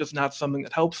that's just not something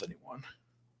that helps anyone.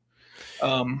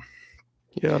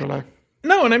 Yeah, I don't know.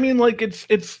 No, and I mean,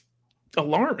 it's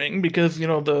alarming because,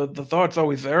 the thought's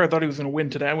always there. I thought he was going to win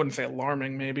today. I wouldn't say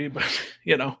alarming, maybe, but,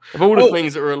 Of all the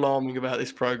things that are alarming about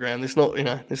this program, it's not,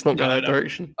 it's not going that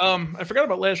direction. I forgot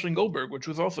about Lashley and Goldberg, which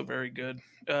was also very good.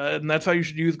 And that's how you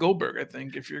should use Goldberg, I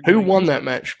think. If you're Who won that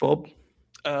match, Bob?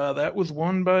 That was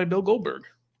won by Bill Goldberg.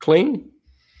 Clean?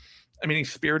 I mean, he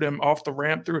speared him off the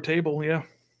ramp through a table, yeah.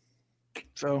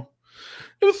 So,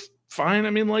 it was fine. I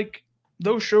mean,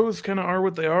 those shows kind of are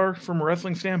what they are from a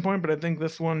wrestling standpoint, but I think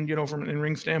this one, from an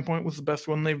in-ring standpoint, was the best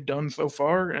one they've done so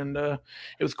far, and it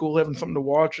was cool having something to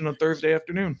watch on a Thursday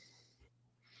afternoon.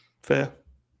 Fair.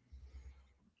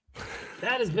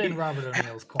 That has been Robert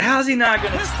O'Neill's corner. How's he not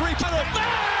going History to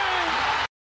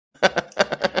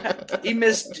the to? He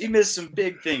missed some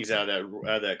big things out of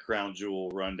that Crown Jewel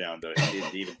rundown, though. He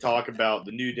didn't even talk about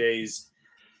the New Day's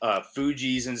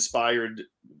Fuji's inspired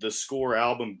the Score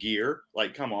album gear.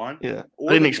 Come on. Yeah.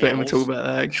 I didn't expect him to talk about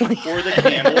that, actually. Or the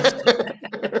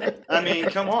camels. I mean,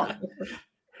 come on.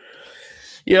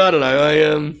 Yeah, I don't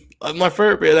know. My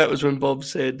favorite bit of that was when Bob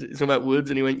said it's about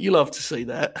Woods, and he went, "You love to see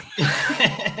that.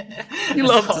 You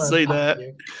love to see that.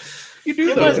 You do."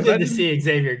 It was good to see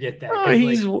Xavier get that. Oh,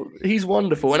 he's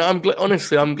wonderful, and I'm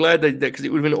glad they did that because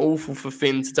it would have been awful for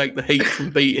Finn to take the heat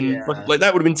from beating. Yeah.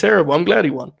 That would have been terrible. I'm glad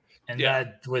he won. And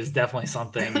that was definitely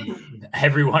something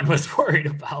everyone was worried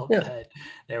about, that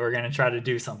they were going to try to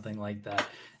do something like that.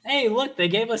 Hey, look, they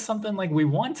gave us something like we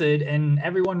wanted, and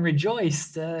everyone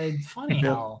rejoiced. Funny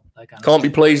how that kind of can't be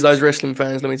pleased, those wrestling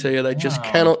fans. Let me tell you, they just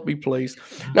cannot be pleased.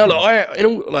 No,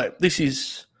 look, this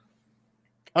is.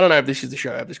 I don't know if this is the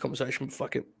show I have this conversation, but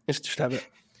fuck it, let's just have it.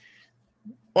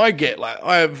 I get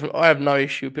I have no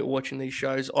issue with people watching these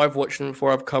shows. I've watched them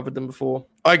before. I've covered them before.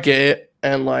 I get it,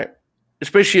 and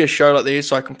especially a show like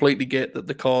this, I completely get that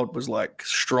the card was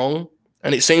strong,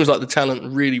 and it seems like the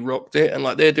talent really rocked it, and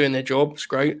they're doing their job. It's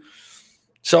great.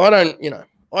 So I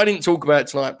didn't talk about it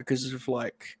tonight because of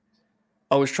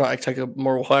I was trying to take a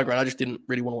moral high ground. I just didn't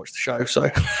really want to watch the show. So I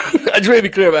just want to be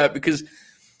clear about it because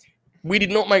we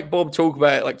did not make Bob talk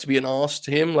about it to be an arse to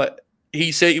him.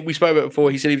 He said, we spoke about it before,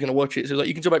 he said he was going to watch it. So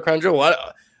you can talk about Crown Jewel.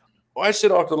 I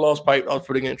said after the last paper, I was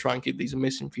probably going to try and keep these a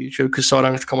miss in future because I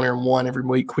don't have to come on here and whine every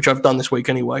week, which I've done this week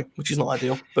anyway, which is not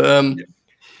ideal. But I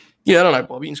don't know,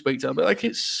 Bob. You can speak to it, but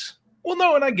it's. Well,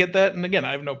 no, and I get that. And again,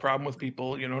 I have no problem with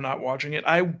people, not watching it.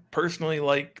 I personally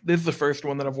this is the first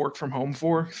one that I've worked from home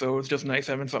for, so it's just nice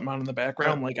having something on in the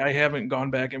background. I haven't gone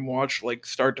back and watched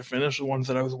start to finish the ones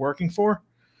that I was working for.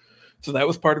 So that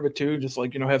was part of it too, just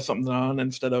have something on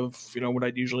instead of, what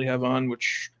I'd usually have on,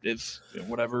 which is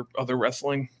whatever other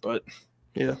wrestling. But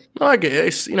yeah, I get it.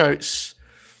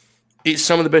 It's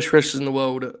some of the best wrestlers in the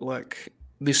world at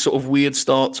this sort of weird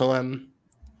start time.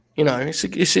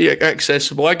 It's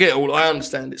accessible. I get it all. I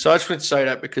understand it. So I just wanted to say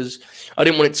that because I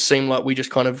didn't want it to seem like we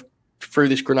just kind of threw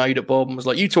this grenade at Bob and was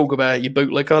like, "You talk about it, you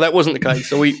bootlicker." That wasn't the case.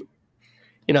 So I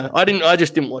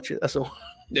just didn't watch it. That's all.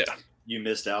 Yeah. You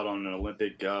missed out on an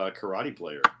Olympic karate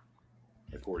player,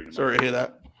 according to Sorry to hear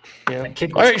that. Yeah,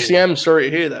 I actually am sorry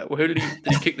to hear that. Well, who did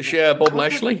he kick the shit out of Bob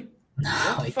Lashley? No,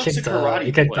 he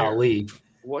kicked Ali.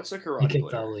 What's a He karate kicked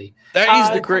player? Ali. That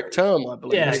is the correct term, I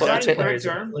believe. Yeah, It's Is like that a the correct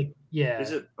technical- term? Like, yeah.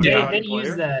 Is it They karate use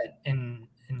player? that in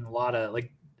a lot of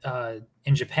like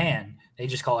in Japan. They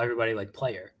just call everybody like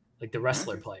player, like the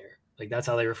wrestler player. Like that's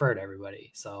how they refer to everybody.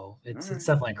 So it's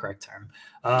definitely a correct term.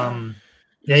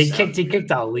 Yeah, he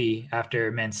kicked Ali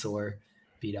after Mansoor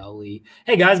beat Ali.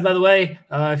 Hey guys, by the way,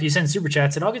 if you send super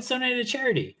chats, it all gets donated to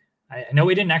charity. I know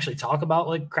we didn't actually talk about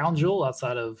like Crown Jewel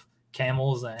outside of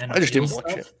camels and I just didn't stuff.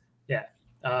 watch it.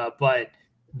 Yeah, but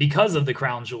because of the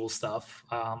Crown Jewel stuff,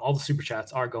 all the super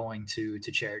chats are going to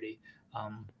charity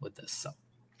with this. So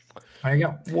there you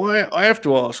go. Why? I have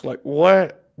to ask, like, why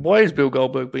is Bill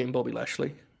Goldberg beating Bobby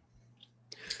Lashley?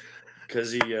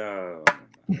 Because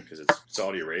it's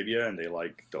Saudi Arabia and they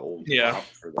like the old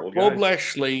for the old Bob guys.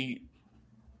 Lashley.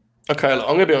 Okay, look,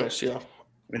 I'm gonna be honest here. I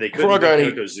mean, they Before I couldn't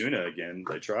go get any- Yokozuna again.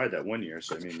 They tried that 1 year,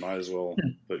 so I mean, might as well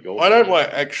put gold. I don't like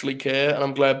actually care, and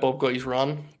I'm glad Bob got his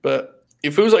run. But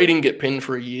it feels like he didn't get pinned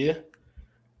for a year,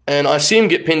 and I see him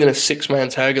get pinned in a 6-man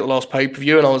tag at the last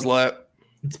pay-per-view, and I was like,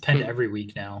 It's pinned every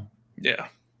week now. Yeah.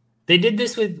 They did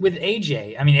this with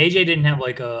AJ. I mean, AJ didn't have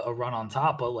like a run on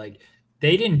top, but like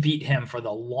they didn't beat him for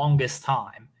the longest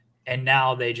time, and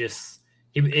now they just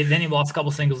then he lost a couple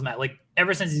singles match. Like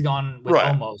ever since he's gone with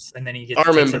Right. Omos, and then he gets I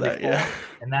remember takes every that, yeah. fall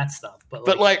and that stuff.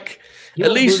 but like he at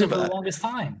was least losing with for the longest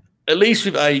time. at least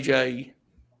with AJ,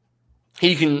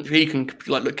 he can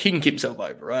like look, he can keep himself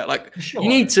over, right? Like Sure. you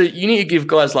need to give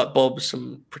guys like Bob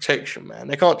some protection, man.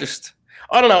 They can't just.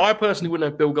 I don't know. I personally wouldn't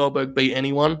have Bill Goldberg beat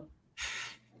anyone.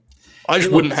 I just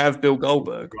It wouldn't looks have Bill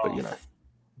Goldberg, but you know.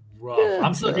 Rough. Yeah,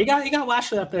 I'm so yeah. he got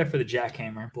Lashley up there for the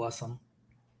jackhammer. Bless him.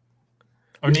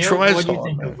 He O'Neal, tries what do you hard,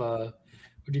 think man. of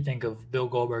what do you think of Bill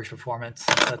Goldberg's performance?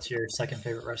 That's your second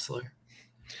favorite wrestler.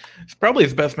 It's probably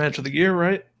his best match of the year,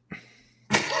 right?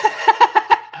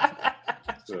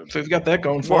 So he's got that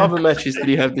going for What him. other matches did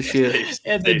he have this year?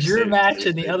 And the Drew match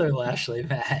and the other Lashley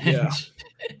match. Yeah.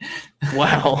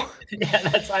 Wow. Yeah,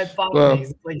 that's why I thought Well-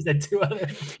 like he said two other.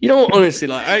 You know what? Honestly,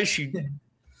 like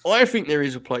I think there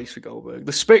is a place for Goldberg.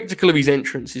 The spectacle of his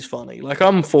entrance is funny. Like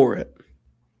I'm for it.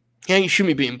 He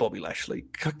shouldn't be beating Bobby Lashley.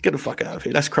 Get the fuck out of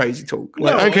here. That's crazy talk.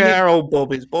 Like, No, I don't care I mean- how old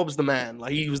Bob is. Bob's the man.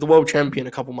 Like he was the world champion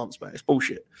a couple months back. It's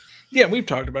bullshit. Yeah, we've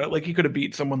talked about it. Like he could have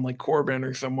beat someone like Corbin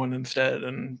or someone instead,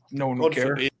 and no one would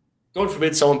care. God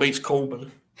forbid someone beats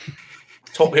Corbin.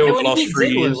 Top heel And for when the he last beat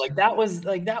 3 Ziggler, years. like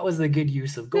that was the good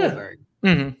use of Goldberg.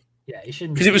 Mm-hmm. Yeah, he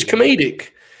shouldn't Because it was comedic.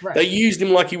 Right. They used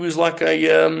him like he was like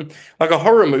a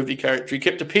horror movie character. He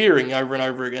kept appearing over and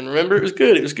over again. Remember, it was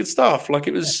good. It was good stuff. Like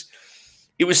it was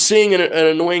seeing an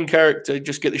annoying character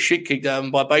just get the shit kicked out of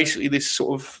him by basically this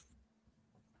sort of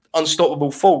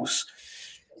unstoppable force.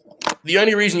 The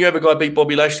only reason you have a guy beat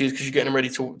Bobby Lashley is because you're getting him ready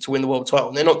to win the world title.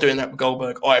 And they're not doing that with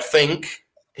Goldberg, I think.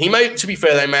 He may, to be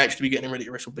fair, they may actually be getting him ready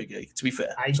to wrestle Big E, to be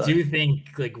fair. I do think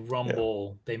like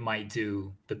Rumble, they might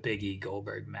do the Big E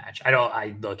Goldberg match.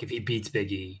 I look, if he beats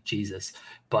Big E, Jesus.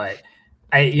 But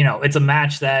it's a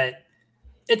match that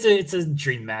it's a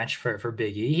dream match for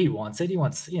Big E. He wants it. He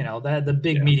wants, that the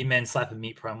big meaty men slap a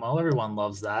meat promo. Everyone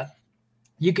loves that.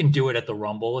 You can do it at the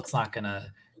Rumble. It's not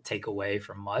gonna take away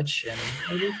from much, and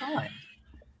it'll be fine.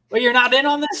 Well, you're not in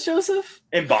on this, Joseph?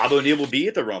 And Bob O'Neill will be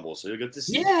at the Rumble, so you'll get to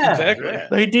see. Yeah. Exactly. Yeah.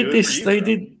 They did Good this. for you, They bro.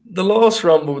 did the last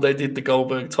Rumble. They did the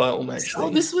Goldberg title match. Oh,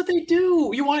 thing. this is what they do.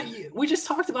 We just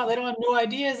talked about they don't have new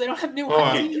ideas. They don't have new Oh,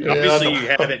 ideas. yeah. Obviously, you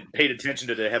haven't paid attention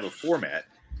to they have a format.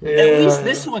 At least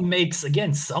this one makes,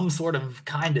 again, some sort of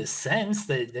kind of sense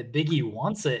that Big E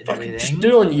wants it and Fucking everything. just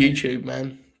do it on YouTube,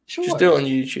 man. Sure. Just do it on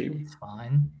YouTube. It's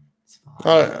fine. It's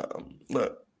fine. I don't know.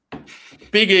 Look,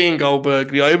 Big E and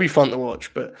Goldberg, it'll be fun to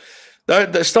watch. But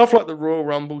the stuff like the Royal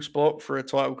Rumble spot for a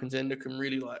title contender can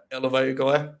really like elevate a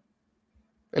guy.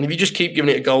 And if you just keep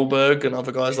giving it to Goldberg and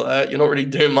other guys like that, you're not really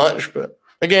doing much. But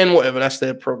again, whatever, that's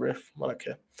their prerogative. I don't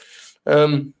care.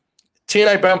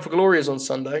 TNA Bound for Glory is on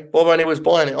Sunday. Bob O'Neill was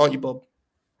buying it, aren't you, Bob?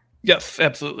 Yes,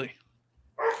 absolutely.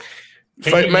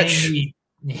 Can Favorite you match? name me-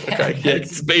 Okay, yeah,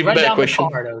 it's an even run better down question.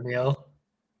 the card, O'Neal.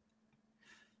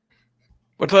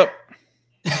 What's up?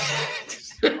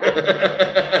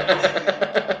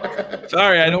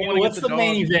 Sorry, I don't want to What's get the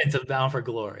main event of Bound for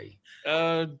Glory?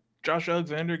 Josh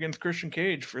Alexander against Christian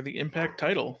Cage for the Impact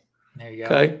title. There you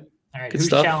go. Okay. All right. Good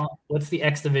stuff. What's the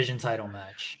X Division title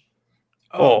match?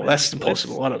 Oh, man, that's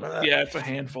impossible. I don't know that. Yeah, it's a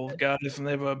handful of guys, and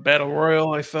they have a battle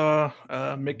royal. I saw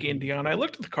Mickey and Deanna. I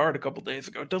looked at the card a couple days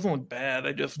ago. It doesn't look bad.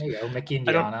 There you go. Mickey and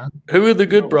I don't- Deanna. Who are the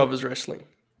Good Brothers wrestling?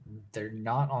 They're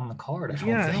not on the card. I don't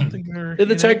Yeah, I think. don't think they're. They're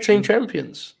the in tag action. team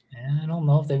champions. Yeah, I don't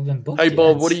know if they've been booked. Hey, yet.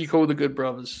 Bob, what do you call the Good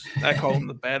Brothers? I call them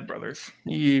the Bad Brothers.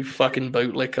 You fucking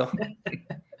bootlicker.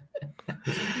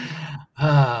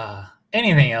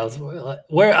 Anything else?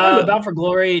 We're Bound for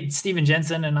Glory. Steven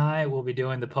Jensen and I will be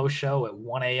doing the post show at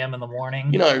 1 a.m. in the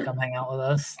morning. Come hang out with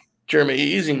us. Jeremy, it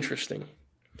is interesting.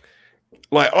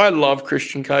 Like, I love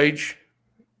Christian Cage.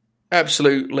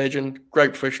 Absolute legend.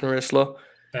 Great professional wrestler.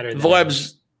 Better than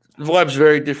Vibes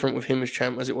very different with him as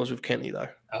champ as it was with Kenny, though.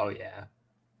 Oh, yeah.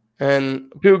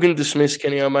 And people can dismiss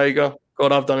Kenny Omega.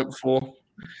 God, I've done it before.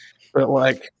 But,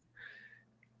 like,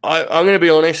 I'm going to be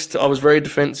honest. I was very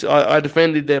defensive. I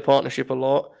defended their partnership a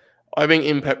lot. I think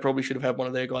Impact probably should have had one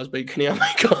of their guys beat Kenny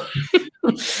Omega.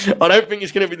 I don't think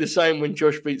it's going to be the same when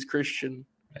Josh beats Christian.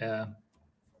 Yeah.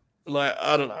 Like,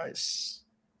 I don't know.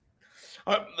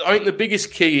 I think the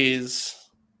biggest key is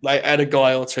like add a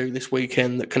guy or two this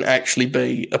weekend that can actually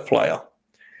be a player.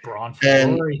 Braun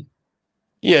Fury.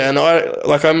 Yeah, and I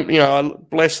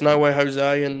bless No Way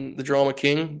Jose and the Drama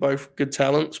King, both good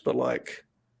talents, but like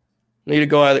need a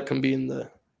guy that can be in the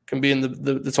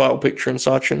title picture and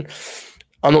such. And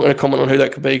I'm not going to comment on who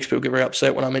that could be because people get very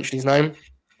upset when I mention his name.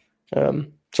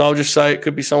 So I'll just say it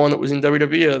could be someone that was in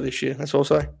WWE this year. That's all I'll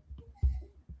say.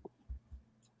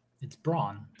 It's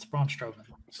Braun. It's Braun Strowman.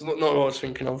 It's not what I was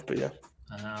thinking of, but yeah.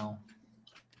 I know.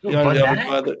 The only other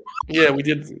guy that, yeah, we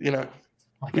did.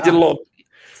 We did a lot.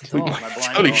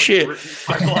 Holy shit!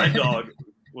 My blind dog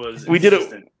was. We did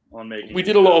it on making. We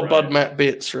did a lot of Bud Matt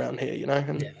bits around here, And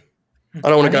I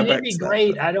don't want to go back. It'd be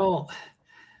great. I don't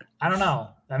know.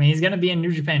 I mean, he's going to be in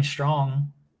New Japan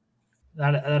Strong.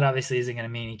 That obviously isn't going to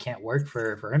mean he can't work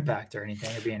for Impact or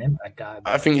anything or be an Impact guy.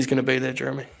 I think he's going to be there,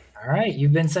 Jeremy. All right,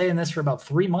 you've been saying this for about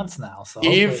 3 months now. So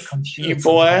if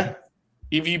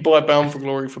you buy Bound for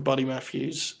Glory for Buddy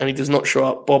Matthews and he does not show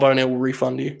up, Bob O'Neill will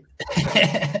refund you.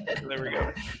 There we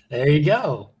go. There you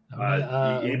go.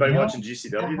 Anybody watching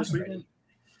GCW this weekend?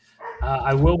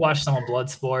 I will watch some of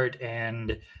Bloodsport,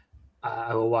 and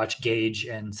I will watch Gage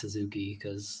and Suzuki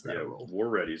because War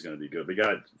Ready is going to be good. We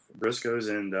got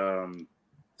Briscoes and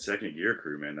Second Gear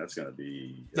Crew, man. That's going to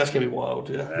be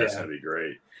wild. Yeah, that's going to be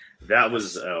great. That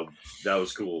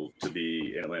was cool to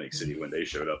be in Atlantic City when they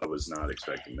showed up. I was not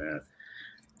expecting that.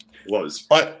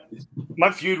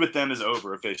 My feud with them is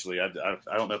over officially. I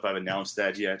don't know if I've announced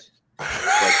that yet, but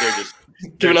they're just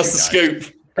giving us the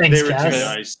scoop. Thanks, they were guys. too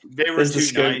nice. They were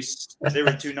too nice. They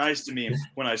were too nice to me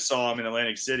when I saw them in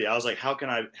Atlantic City. I was like, how can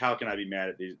I be mad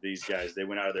at these guys? They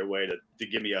went out of their way to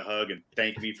give me a hug and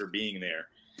thank me for being there.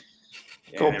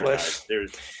 God bless.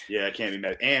 Nice. I can't be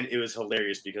mad. And it was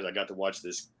hilarious because I got to watch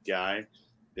this guy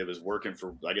that was working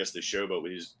for, I guess, the showboat.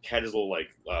 He had his little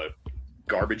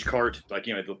garbage cart,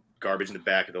 the garbage in the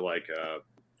back of the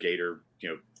gator,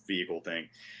 vehicle thing.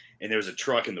 And there was a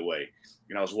truck in the way.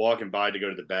 And I was walking by to go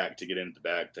to the back to get into the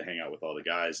back to hang out with all the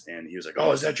guys. And he was like,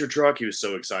 "Oh, is that your truck?" He was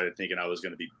so excited thinking I was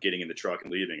going to be getting in the truck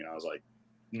and leaving. And I was like,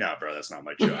 "No, bro, that's not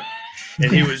my truck."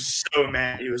 And he was so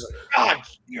mad. He was like,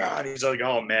 God. He's like,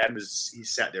 "Oh, man." He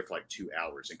sat there for like 2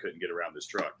 hours and couldn't get around this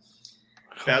truck.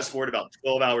 Fast forward about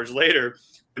 12 hours later,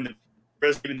 when the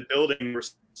president in the building were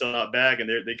still not back, and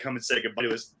they come and say goodbye.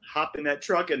 It was hop in that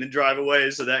truck and then drive away.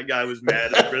 So that guy was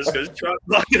mad at Briscoe's truck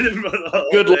blocking him for the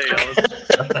whole day.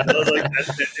 I was like, that's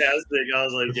fantastic. I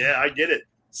was like, yeah, I get it.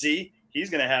 See, he's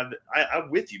gonna have. I'm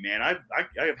with you, man.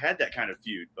 I've had that kind of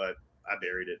feud, but I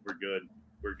buried it. We're good.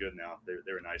 We're good now.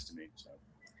 They were nice to me. So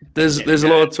there's a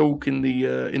lot of talk in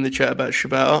the chat about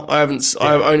Shibata.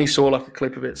 I only saw a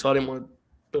clip of it, so I didn't want to.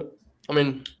 But I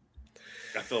mean,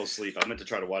 I fell asleep. I meant to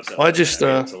try to watch that. I just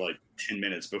until 10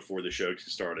 minutes before the show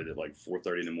started at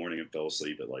 4:30 in the morning and fell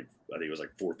asleep at I think it was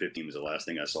 4:15 was the last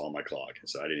thing I saw on my clock.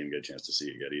 So I didn't even get a chance to see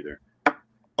it yet either.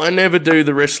 I never do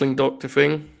the wrestling doctor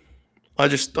thing. I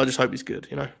just hope he's good,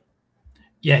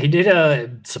 Yeah, he did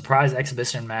a surprise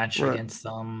exhibition match against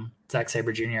Zack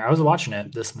Sabre Jr. I was watching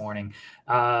it this morning.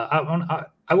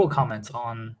 I will comment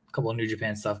on a couple of New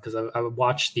Japan stuff because I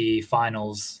watched the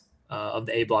finals of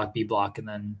the A block, B block, and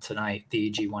then tonight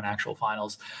the G1 actual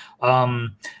finals. I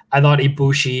thought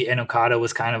Ibushi and Okada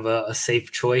was kind of a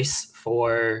safe choice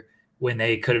for when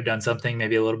they could have done something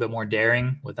maybe a little bit more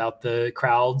daring without the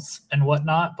crowds and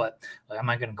whatnot. But I'm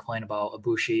not going to complain about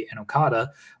Ibushi and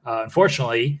Okada.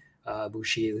 Unfortunately,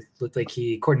 Ibushi looked like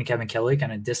according to Kevin Kelly,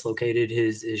 kind of dislocated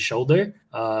his shoulder.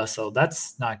 So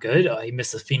that's not good. He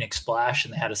missed a Phoenix Splash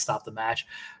and they had to stop the match.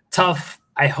 Tough.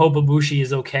 I hope Ibushi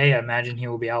is okay. I imagine he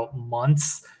will be out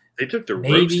months. They took the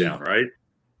ropes down, right?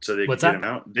 So they could get him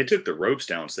out. They took the ropes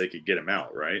down so they could get him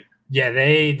out, right? Yeah,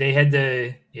 they had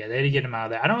to get him out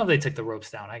of there. I don't know if they took the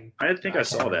ropes down. I think I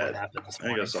saw that.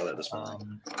 I saw that this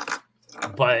morning.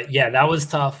 But yeah, that was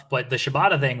tough. But the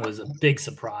Shibata thing was a big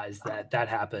surprise that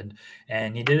happened.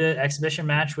 And he did an exhibition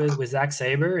match with Zack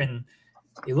Sabre, and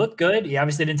he looked good. He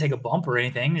obviously didn't take a bump or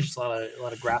anything. Just a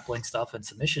lot of grappling stuff and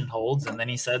submission holds. And then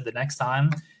he said the next time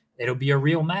it'll be a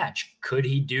real match. Could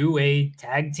he do a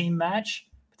tag team match?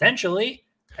 Potentially.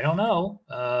 I don't know.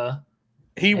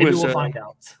 We'll find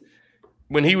out.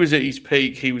 When he was at his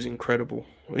peak, he was incredible.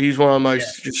 He's one of the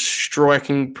most just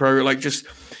striking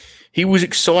he was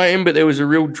exciting, but there was a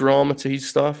real drama to his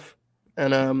stuff.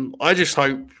 And I just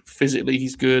hope physically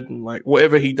he's good and like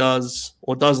whatever he does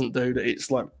or doesn't do, that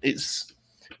it's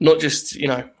not just,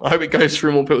 I hope it goes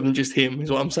through more people than just him,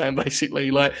 is what I'm saying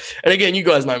basically. Like, and again, you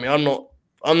guys know me. I'm not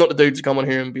the dude to come on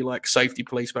here and be like safety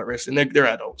police about wrestling. They're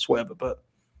adults, whatever. But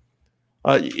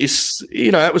it's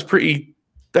that was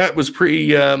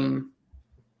pretty.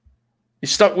 It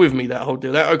stuck with me, that whole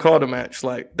deal. That Okada match,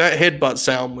 like that headbutt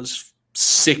sound was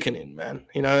sickening, man.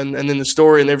 And then the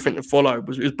story and everything that followed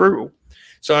was brutal.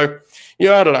 So,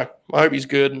 I don't know. I hope he's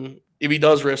good. And if he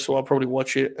does wrestle, I'll probably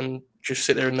watch it and just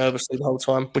sit there nervously the whole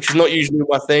time, which is not usually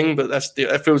my thing, but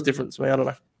that feels different to me. I don't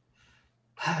know.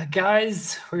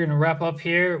 Guys, we're going to wrap up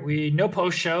here. No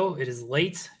post show. It is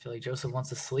late. I feel like Joseph wants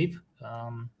to sleep.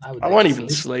 I won't even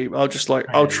sleep. I'll just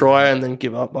I'll try and then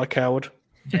give up. I coward.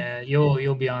 Yeah,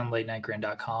 you'll be on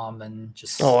latenightgrind.com and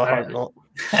just. Oh, I hope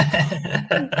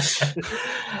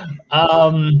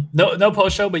not. No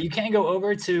post show, but you can go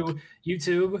over to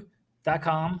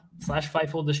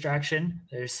youtube.com/Fightful Distraction.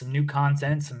 There's some new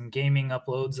content, some gaming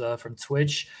uploads from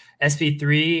Twitch.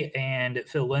 SP3 and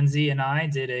Phil Lindsay and I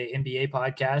did a NBA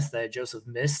podcast that Joseph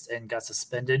missed and got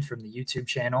suspended from the YouTube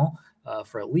channel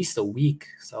for at least a week.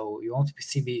 So you won't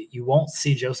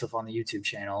see Joseph on the YouTube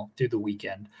channel through the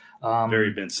weekend.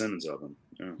 Very Ben Simmons of him.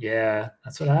 Yeah,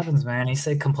 that's what happens, man. He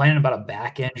said complaining about a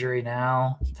back injury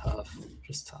now. Tough,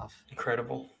 just tough.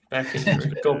 Incredible. Back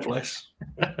injury. God bless.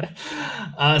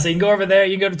 So you can go over there.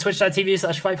 You can go to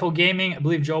twitch.tv/Fightful Gaming. I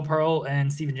believe Joel Pearl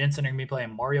and Steven Jensen are going to be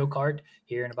playing Mario Kart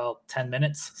here in about 10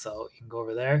 minutes. So you can go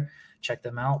over there, check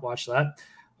them out, watch that.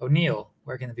 O'Neal,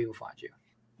 where can the people find you?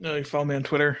 You follow me on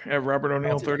Twitter at Robert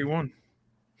O'Neal 31.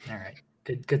 All right.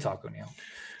 Good talk, O'Neal.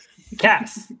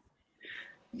 Cass.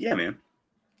 Yeah, man.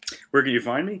 Where can you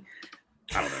find me?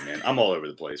 I don't know, man. I'm all over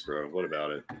the place, bro. What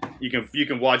about it? You can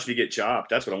watch me get chopped.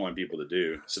 That's what I want people to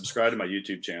do. Subscribe to my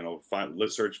YouTube channel.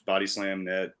 Let's search Body Slam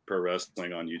Net Pro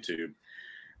Wrestling on YouTube.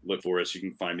 Look for us. You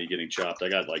can find me getting chopped. I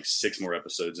got 6 more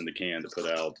episodes in the can to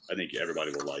put out. I think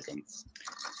everybody will like them.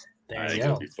 I think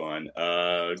it'll be fun.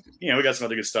 We got some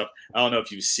other good stuff. I don't know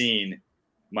if you've seen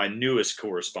my newest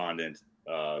correspondent,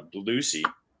 Lucy.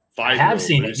 I have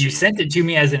seen it. You sent it to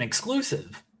me as an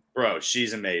exclusive. Bro,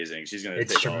 she's amazing. She's gonna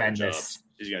take all her jobs.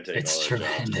 She's gonna take all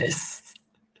her jobs.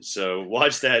 So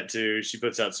watch that too. She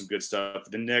puts out some good stuff.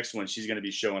 The next one, she's gonna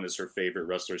be showing us her favorite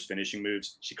wrestlers' finishing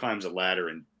moves. She climbs a ladder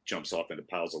and jumps off into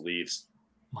piles of leaves.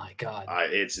 My God,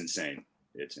 it's insane.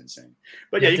 It's insane.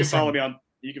 But yeah, you can follow me on.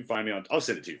 You can find me on. I'll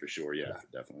send it to you for sure. Yeah,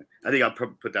 definitely. I think I'll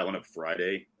put that one up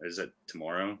Friday. Is it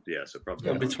tomorrow? Yeah, so probably.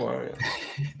 It'll be tomorrow.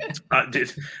 Yeah.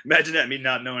 Dude, imagine that, me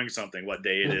not knowing something, what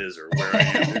day it is or where I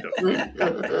am.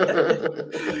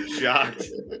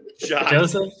 Shocked.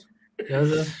 Joseph.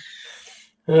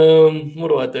 What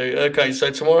do I do? Okay, so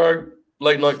tomorrow,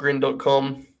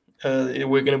 latenightgrin.com. We're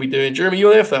going to be doing. Jeremy,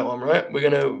 you're there for that one, right? We're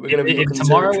going to be. If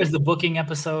tomorrow is the booking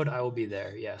episode, I will be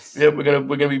there. Yes. Yeah, we're going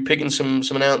to be picking some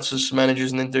announcers, some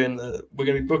managers, and then we're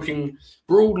going to be booking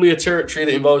broadly a territory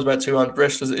that involves about 200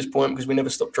 wrestlers at this point because we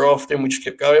never stopped drafting. We just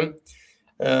kept going.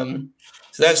 So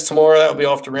that's tomorrow. That'll be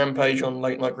after Rampage on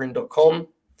latenightgrin.com.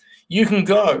 You can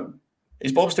go.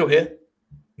 Is Bob still here?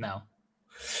 No.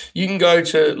 You can go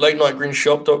to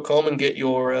latenightgrinshop.com and get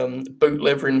your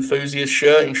bootlegger enthusiast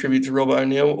shirt in tribute to Robert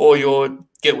O'Neal, or your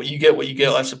get what you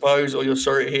get, I suppose, or you're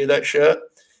sorry to hear that shirt.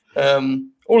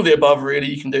 All of the above, really.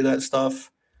 You can do that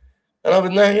stuff. And other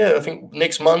than that, yeah, I think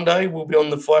next Monday we'll be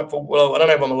on the Fightful. Well, I don't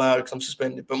know if I'm allowed because I'm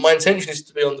suspended, but my intention is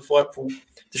to be on the Fightful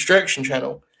Distraction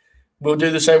channel. We'll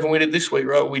do the same thing we did this week,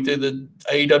 right? We do the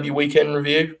AEW weekend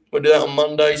review. We'll do that on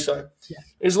Monday. So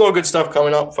there's a lot of good stuff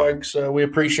coming up, folks. We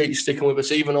appreciate you sticking with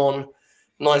us, even on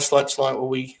nights like tonight where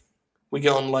we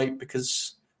get on late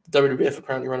because the WWF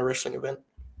apparently run a wrestling event.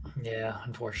 Yeah,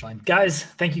 unfortunately. Guys,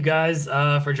 thank you guys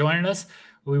for joining us.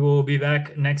 We will be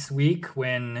back next week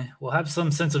when we'll have some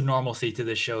sense of normalcy to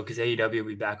this show because AEW will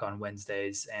be back on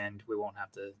Wednesdays and we won't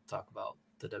have to talk about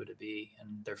the WWE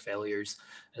and their failures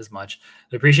as much.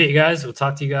 I appreciate you guys. We'll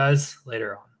talk to you guys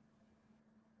later on.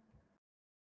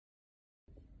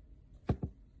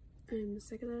 I'm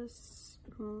sick of this.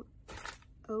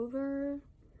 Over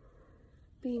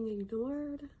being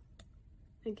ignored.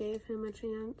 I gave him a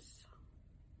chance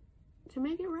to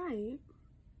make it right.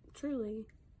 Truly.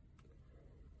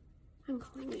 I'm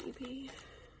calling the EP.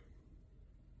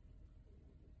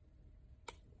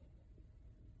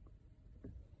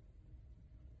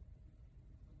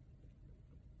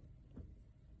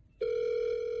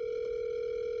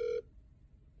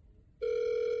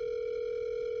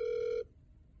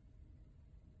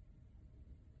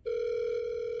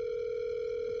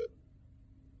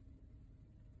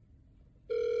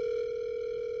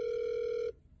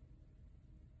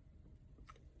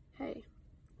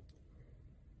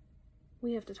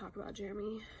 We have to talk about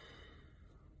Jeremy.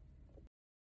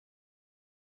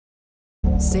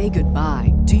 Say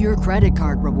goodbye to your credit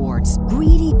card rewards.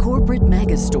 Greedy corporate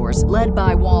mega stores, led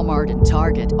by Walmart and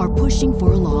Target, are pushing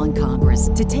for a law in Congress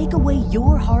to take away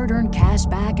your hard-earned cash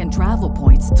back and travel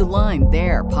points to line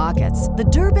their pockets. The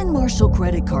Durbin-Marshall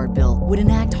credit card bill would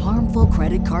enact harmful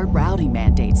credit card routing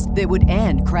mandates that would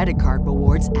end credit card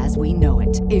rewards as we know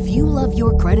it. If you love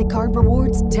your credit card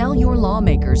rewards, tell your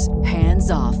lawmakers, hands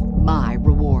off my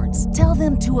rewards. Tell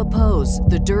them to oppose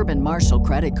the Durbin-Marshall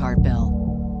credit card bill.